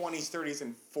like 20s, 30s,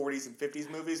 and 40s and 50s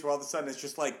movies where all of a sudden it's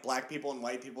just like black people and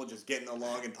white people just getting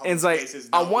along in public spaces.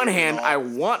 Like, on one hand, I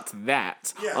want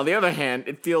that. Yeah. On the other hand,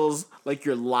 it feels like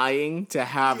you're lying to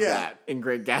have that in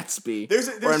Great Gatsby there's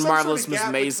or in Marvelous Miss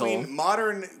Maisel. Between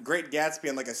modern Great Gatsby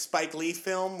and like a Spike Lee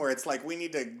film where it's like we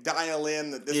need to dial in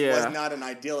that this was not an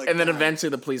idyllic and then eventually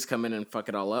the police come in and fuck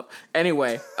it all up.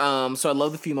 Anyway, so I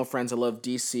love the female friends. I love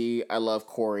DC. I love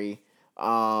Corey.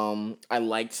 I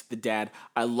liked the dad.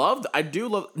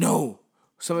 Something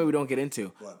we don't get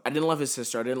into. What? I didn't love his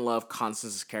sister. I didn't love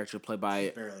Constance's character played by...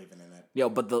 She's barely even in it.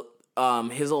 But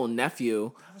his little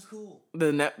nephew... That was cool.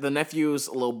 The nephew's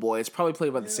a little boy. It's probably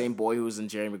played by the same boy who was in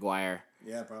Jerry Maguire.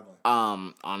 Yeah, probably.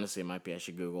 Honestly, it might be. I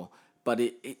should Google. But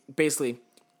it basically...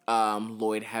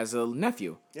 Lloyd has a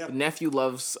nephew. Yep. The nephew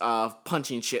loves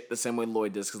punching shit the same way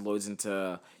Lloyd does because Lloyd's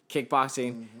into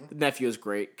kickboxing. Mm-hmm. The nephew is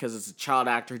great because it's a child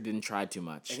actor who didn't try too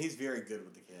much. And he's very good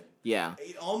with the kid. Yeah.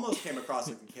 It almost came across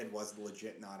like the kid was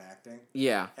legit not acting.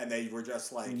 Yeah. And they were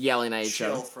just like... yelling at each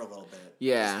other. Chill for a little bit.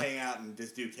 Yeah. Just hang out and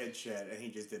just do kid shit. And he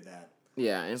just did that.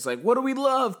 Yeah. And it's like, what do we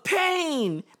love?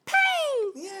 Pain! Pain!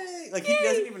 Yay! Like, he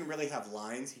doesn't even really have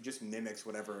lines. He just mimics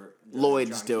whatever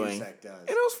Lloyd's John doing. Cusack does. And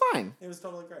it was fine. It was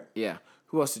totally great. Yeah.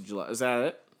 Who else did you love? Is that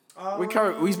it? We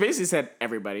basically said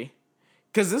everybody.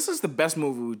 Because this is the best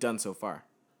movie we've done so far.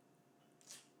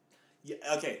 Yeah,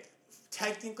 okay.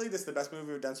 Technically, this is the best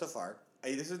movie we've done so far.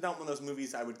 This is not one of those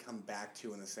movies I would come back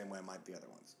to in the same way I might the other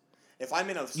ones. If I'm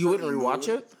in a You wouldn't certain rewatch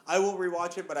mood, it? I will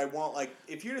rewatch it, but I won't like.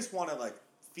 If you just want to like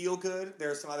feel good,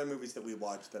 there are some other movies that we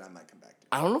watched that I might come back to.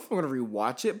 I don't know if I'm gonna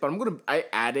rewatch it, but I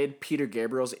added Peter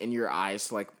Gabriel's "In Your Eyes"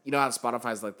 to, like, you know how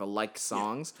Spotify's like the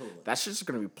songs. totally. That's just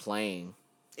gonna be playing.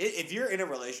 If you're in a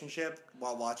relationship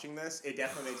while watching this, it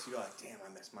definitely makes you go like, "Damn,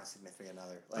 I miss my significant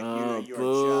other." Like you are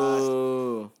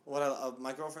boo. just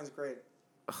my girlfriend's great.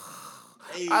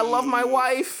 Hey. I love my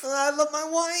wife. I love my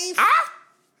wife. Ah!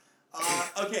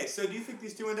 Okay, so do you think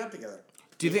these two end up together?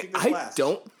 Do you think? this I lasts?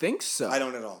 don't think so. I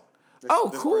don't at all. This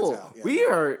Cool. bird's out, yeah. We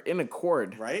are in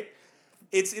accord. Right?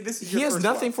 This is He your has first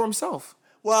nothing love. for himself.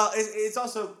 Well, it's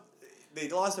also they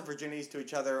lost their virginities to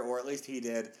each other, or at least he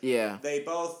did. Yeah. They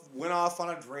both went off on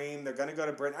a dream. They're gonna go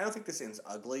to Britain. I don't think this ends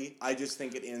ugly. I just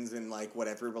think it ends in like what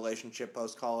every relationship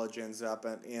post college ends up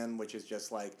in, which is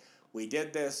just like, we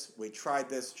did this, we tried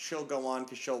this. She'll go on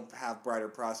because she'll have brighter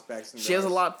prospects. She has a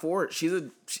lot for it. I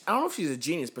don't know if she's a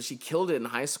genius, but she killed it in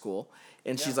high school,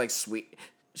 and Yeah. she's like sweet.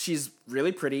 She's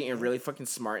really pretty and really fucking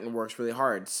smart and works really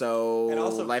hard. So And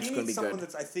also, life's he gonna be needs someone good.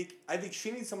 that's I think she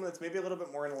needs someone that's maybe a little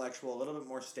bit more intellectual, a little bit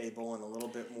more stable, and a little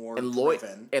bit more And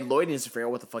driven. Lloyd needs to figure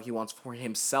out what the fuck he wants for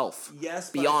himself. Yes,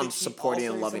 but I beyond think he supporting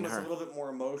also and needs loving someone her. that's a little bit more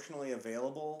emotionally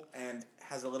available and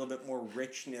has a little bit more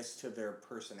richness to their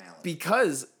personality.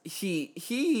 Because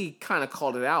he kind of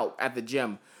called it out at the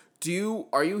gym.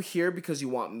 Are you here because you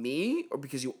want me, or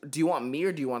do you want me,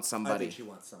 or do you want I somebody? think she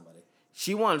wants somebody.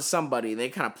 She wanted somebody. They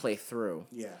kind of play through.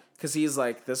 Yeah. Because he's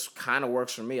like, this kind of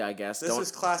works for me, I guess. This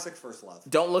is classic first love.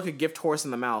 Don't look a gift horse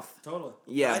in the mouth. Totally.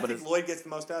 Yeah, but but I think Lloyd gets the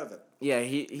most out of it. Yeah,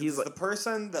 he's The like,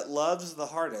 person that loves the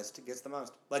hardest gets the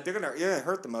most. Like you're gonna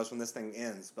hurt the most when this thing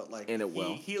ends, but like And it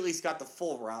will. He at least got the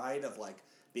full ride of like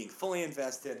being fully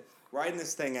invested, riding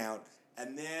this thing out,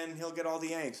 and then he'll get all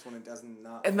the angst when it doesn't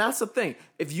not. and that's the thing.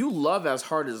 If you love as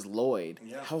hard as Lloyd,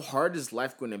 Yeah. how hard is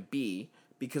life going to be?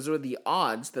 Because what are the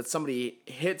odds that somebody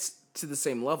hits to the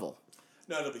same level?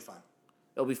 No, it'll be fine.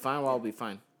 It'll be fine. Well, it'll be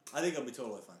fine. I think it'll be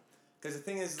totally fine. Because the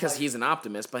thing is, Because like, he's an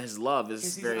optimist, but his love is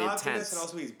he's very an optimist intense. and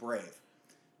also he's brave.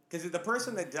 Because the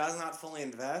person that does not fully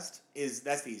invest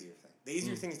that's the easier thing. The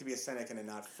easier thing is to be a cynic and to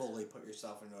not fully put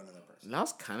yourself into another person. That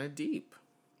was kind of deep.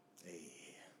 Hey,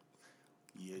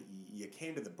 you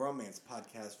came to the Bromance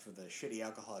podcast for the shitty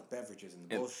alcoholic beverages and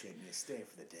the bullshit, and you stay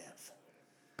for the depth.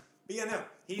 But yeah, no,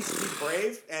 he's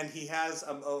brave and he has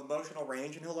emotional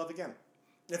range, and he'll love again.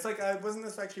 It's like wasn't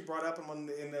this actually brought up in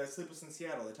Sleepless in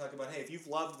Seattle? They talk about, hey, if you've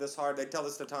loved this hard, they tell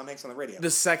this to Tom Hanks on the radio. The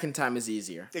second time is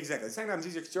easier. Exactly, the second time's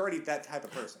easier because you're already that type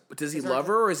of person. But does he love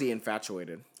her, or is he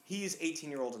infatuated? He's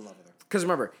 18-year-old in love with her. Because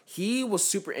remember, he was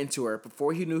super into her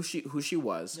before he knew who she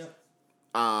was. Yep.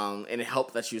 And it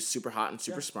helped that she was super hot and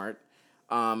super smart.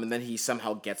 And then he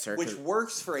somehow gets her. Which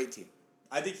works for 18.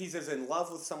 I think he's as in love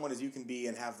with someone as you can be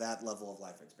and have that level of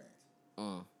life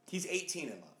experience. He's 18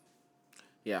 in love.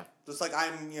 Yeah. Just like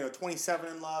I'm, 27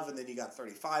 in love, and then you got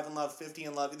 35 in love, 50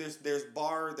 in love. There's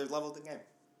level of the game.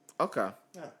 Okay.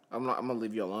 Yeah. I'm gonna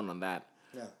leave you alone on that.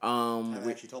 Yeah. I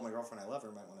actually told my girlfriend I love her.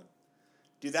 Might want to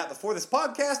do that before this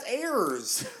podcast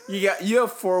airs. You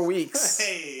have 4 weeks.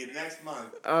 Hey, next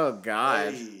month. Oh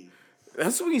God. Hey.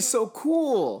 That's gonna be so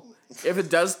cool. If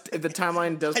the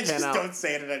timeline does I pan just out. don't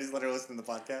say it, and I just let her listen to the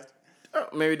podcast. Oh,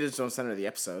 maybe just don't send her the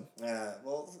episode. Yeah.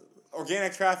 Well,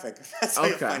 organic traffic. That's how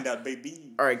you find out,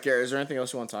 baby. All right, Garrett. Is there anything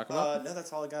else you want to talk about? No,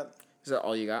 that's all I got. Is that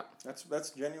all you got?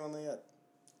 That's genuinely it.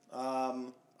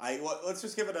 Let's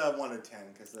just give it a 1 to 10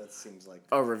 because that seems like.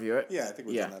 Oh, review it. Yeah, I think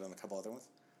we've done that on a couple other ones.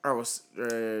 Or we'll say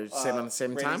it on the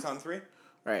same time. Ratings on 3. All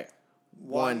right.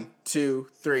 1, 2,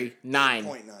 3, 9.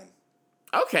 8.9.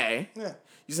 Okay. Yeah.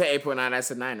 You said 8.9. I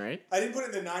said 9, right? I didn't put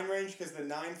it in the 9 range because the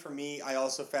 9 for me, I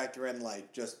also factor in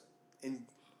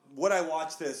would I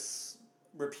watch this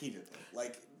repeatedly?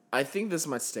 Like. I think this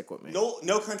might stick with me.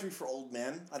 No Country for Old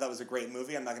Men. I thought was a great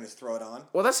movie. I'm not going to throw it on.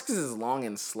 Well, that's because it's long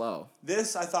and slow.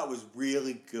 This I thought was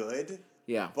really good.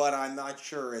 Yeah. But I'm not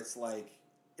sure it's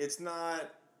not.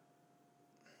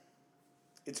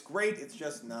 It's great. It's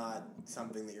just not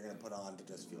something that you're going to put on to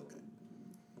just feel good.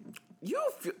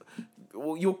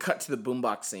 You'll cut to the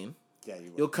boombox scene. Yeah,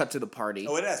 you will. You'll cut to the party.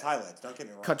 Oh, it has highlights. Don't get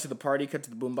me wrong. Cut to the party, cut to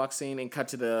the boombox scene, and cut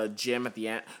to the gym at the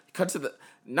end. Cut to the,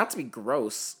 not to be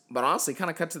gross, but honestly,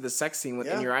 kind of cut to the sex scene with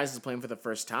In Your Eyes is playing for the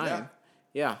first time.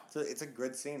 Yeah. It's a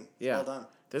good scene. Yeah. Well done.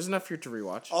 There's enough here to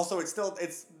rewatch. Also, it's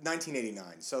 1989,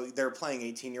 so they're playing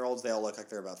 18-year-olds. They all look like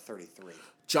they're about 33.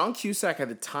 John Cusack at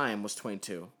the time was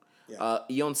 22. Yeah.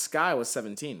 Eon Sky was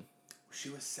 17. She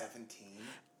was 17.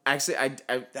 Actually,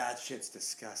 I That shit's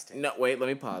disgusting. no wait. Let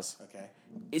me pause. Okay.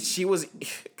 She was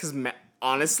because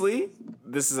honestly,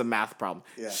 this is a math problem.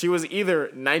 Yeah. She was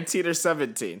either 19 or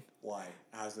 17. Why?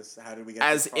 How's this? How did we get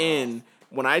As this far in, off?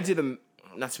 when I did a,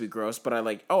 not to be gross, but I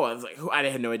was like, I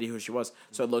had no idea who she was.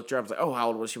 So I looked her up. I was like, oh, how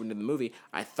old was she when we did the movie?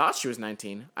 I thought she was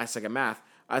 19. I suck at math.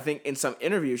 I think in some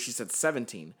interview she said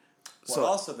 17. Well, So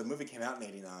also the movie came out in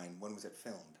 '89. When was it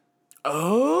filmed?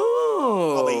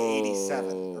 oh, Probably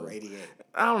 '87 or '88.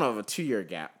 I don't know, of a 2-year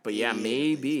gap, but yeah, 88 at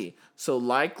maybe. So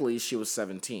likely she was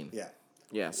 17. Yeah.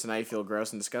 Yeah. So now you feel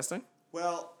gross and disgusting.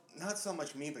 Well, not so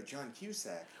much me, but John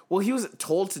Cusack. Well, he was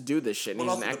told to do this shit, and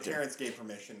Well, he's an also the actor. parents gave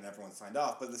permission and everyone signed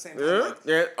off, but at the same time, like,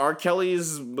 Yeah, R.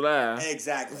 Kelly's blah.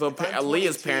 exactly. So If I'm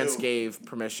Aaliyah's 22 parents gave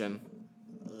permission.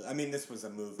 I mean, this was a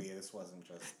movie. This wasn't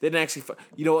just. They didn't actually.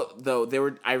 You know what though? They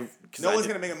were. No one's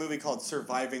gonna make a movie called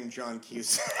 "Surviving John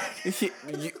Cusack."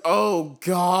 Oh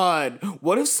God!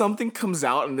 What if something comes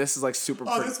out and this is like super?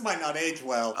 Oh, this might not age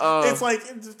well. It's like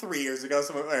 3 years ago,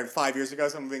 or 5 years ago,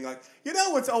 someone being like, you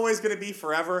know what's always going to be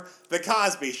forever? The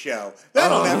Cosby Show.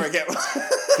 That'll never get.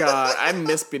 God, I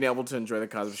miss being able to enjoy the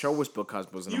Cosby Show. I wish Bill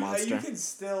Cosby was a monster. You can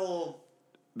still.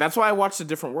 That's why I watched A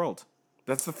Different World.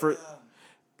 That's the first.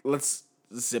 Let's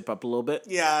zip up a little bit.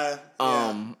 Yeah.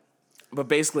 But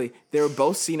basically, they were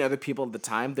both seeing other people at the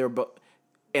time. They were both,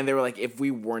 and they were like, if we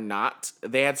were not,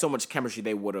 they had so much chemistry,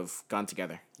 they would have gone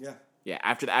together. Yeah. Yeah,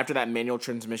 after that manual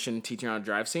transmission teaching on a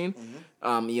drive scene,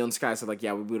 Eel and Sky said like,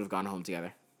 yeah, we would have gone home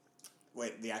together.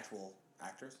 Wait, the actual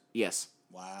actors? Yes.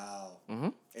 Wow. Mm-hmm.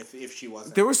 If she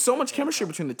wasn't, there was so much chemistry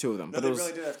between the two of them. No, but they it was,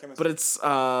 really did have chemistry. But it's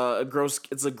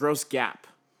a gross gap,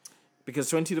 because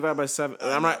 22 divided by 7.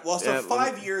 I'm not. Well, so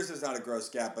 5 years is not a gross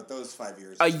gap, but those 5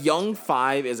 years. A young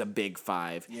 5 is a big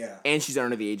 5. Yeah. And she's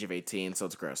under the age of 18, so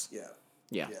it's gross. Yeah.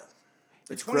 Yeah. Yeah.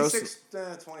 It's 26,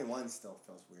 gross. 21 still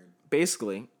feels weird.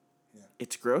 Basically,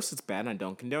 it's gross, it's bad, and I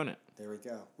don't condone it. There we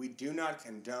go. We do not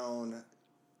condone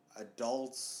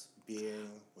adults being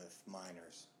with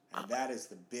minors. And that is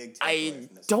the big takeaway I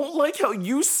from this. don't like how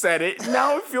you said it.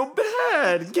 Now I feel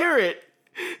bad, Garrett.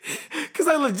 Because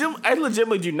I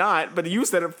legitimately do not, but you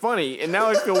said it funny, and now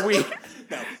I feel weak.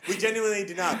 No, we genuinely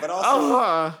do not, but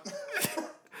also...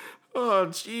 Oh,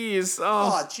 jeez.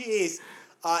 Oh, jeez.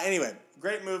 Anyway,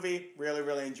 great movie. Really,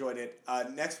 really enjoyed it.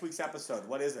 Next week's episode,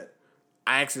 what is it?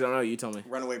 I actually don't know. You tell me.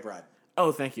 Runaway Bride.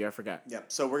 Oh, thank you. I forgot. Yep.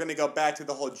 So we're going to go back to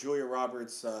the whole Julia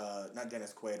Roberts, not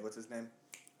Dennis Quaid, what's his name?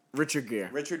 Richard Gere.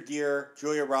 Richard Gere,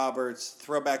 Julia Roberts,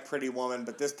 throwback Pretty Woman,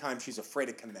 but this time she's afraid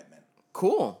of commitment.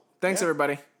 Cool. Thanks,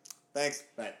 everybody. Thanks.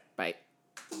 Bye. Bye.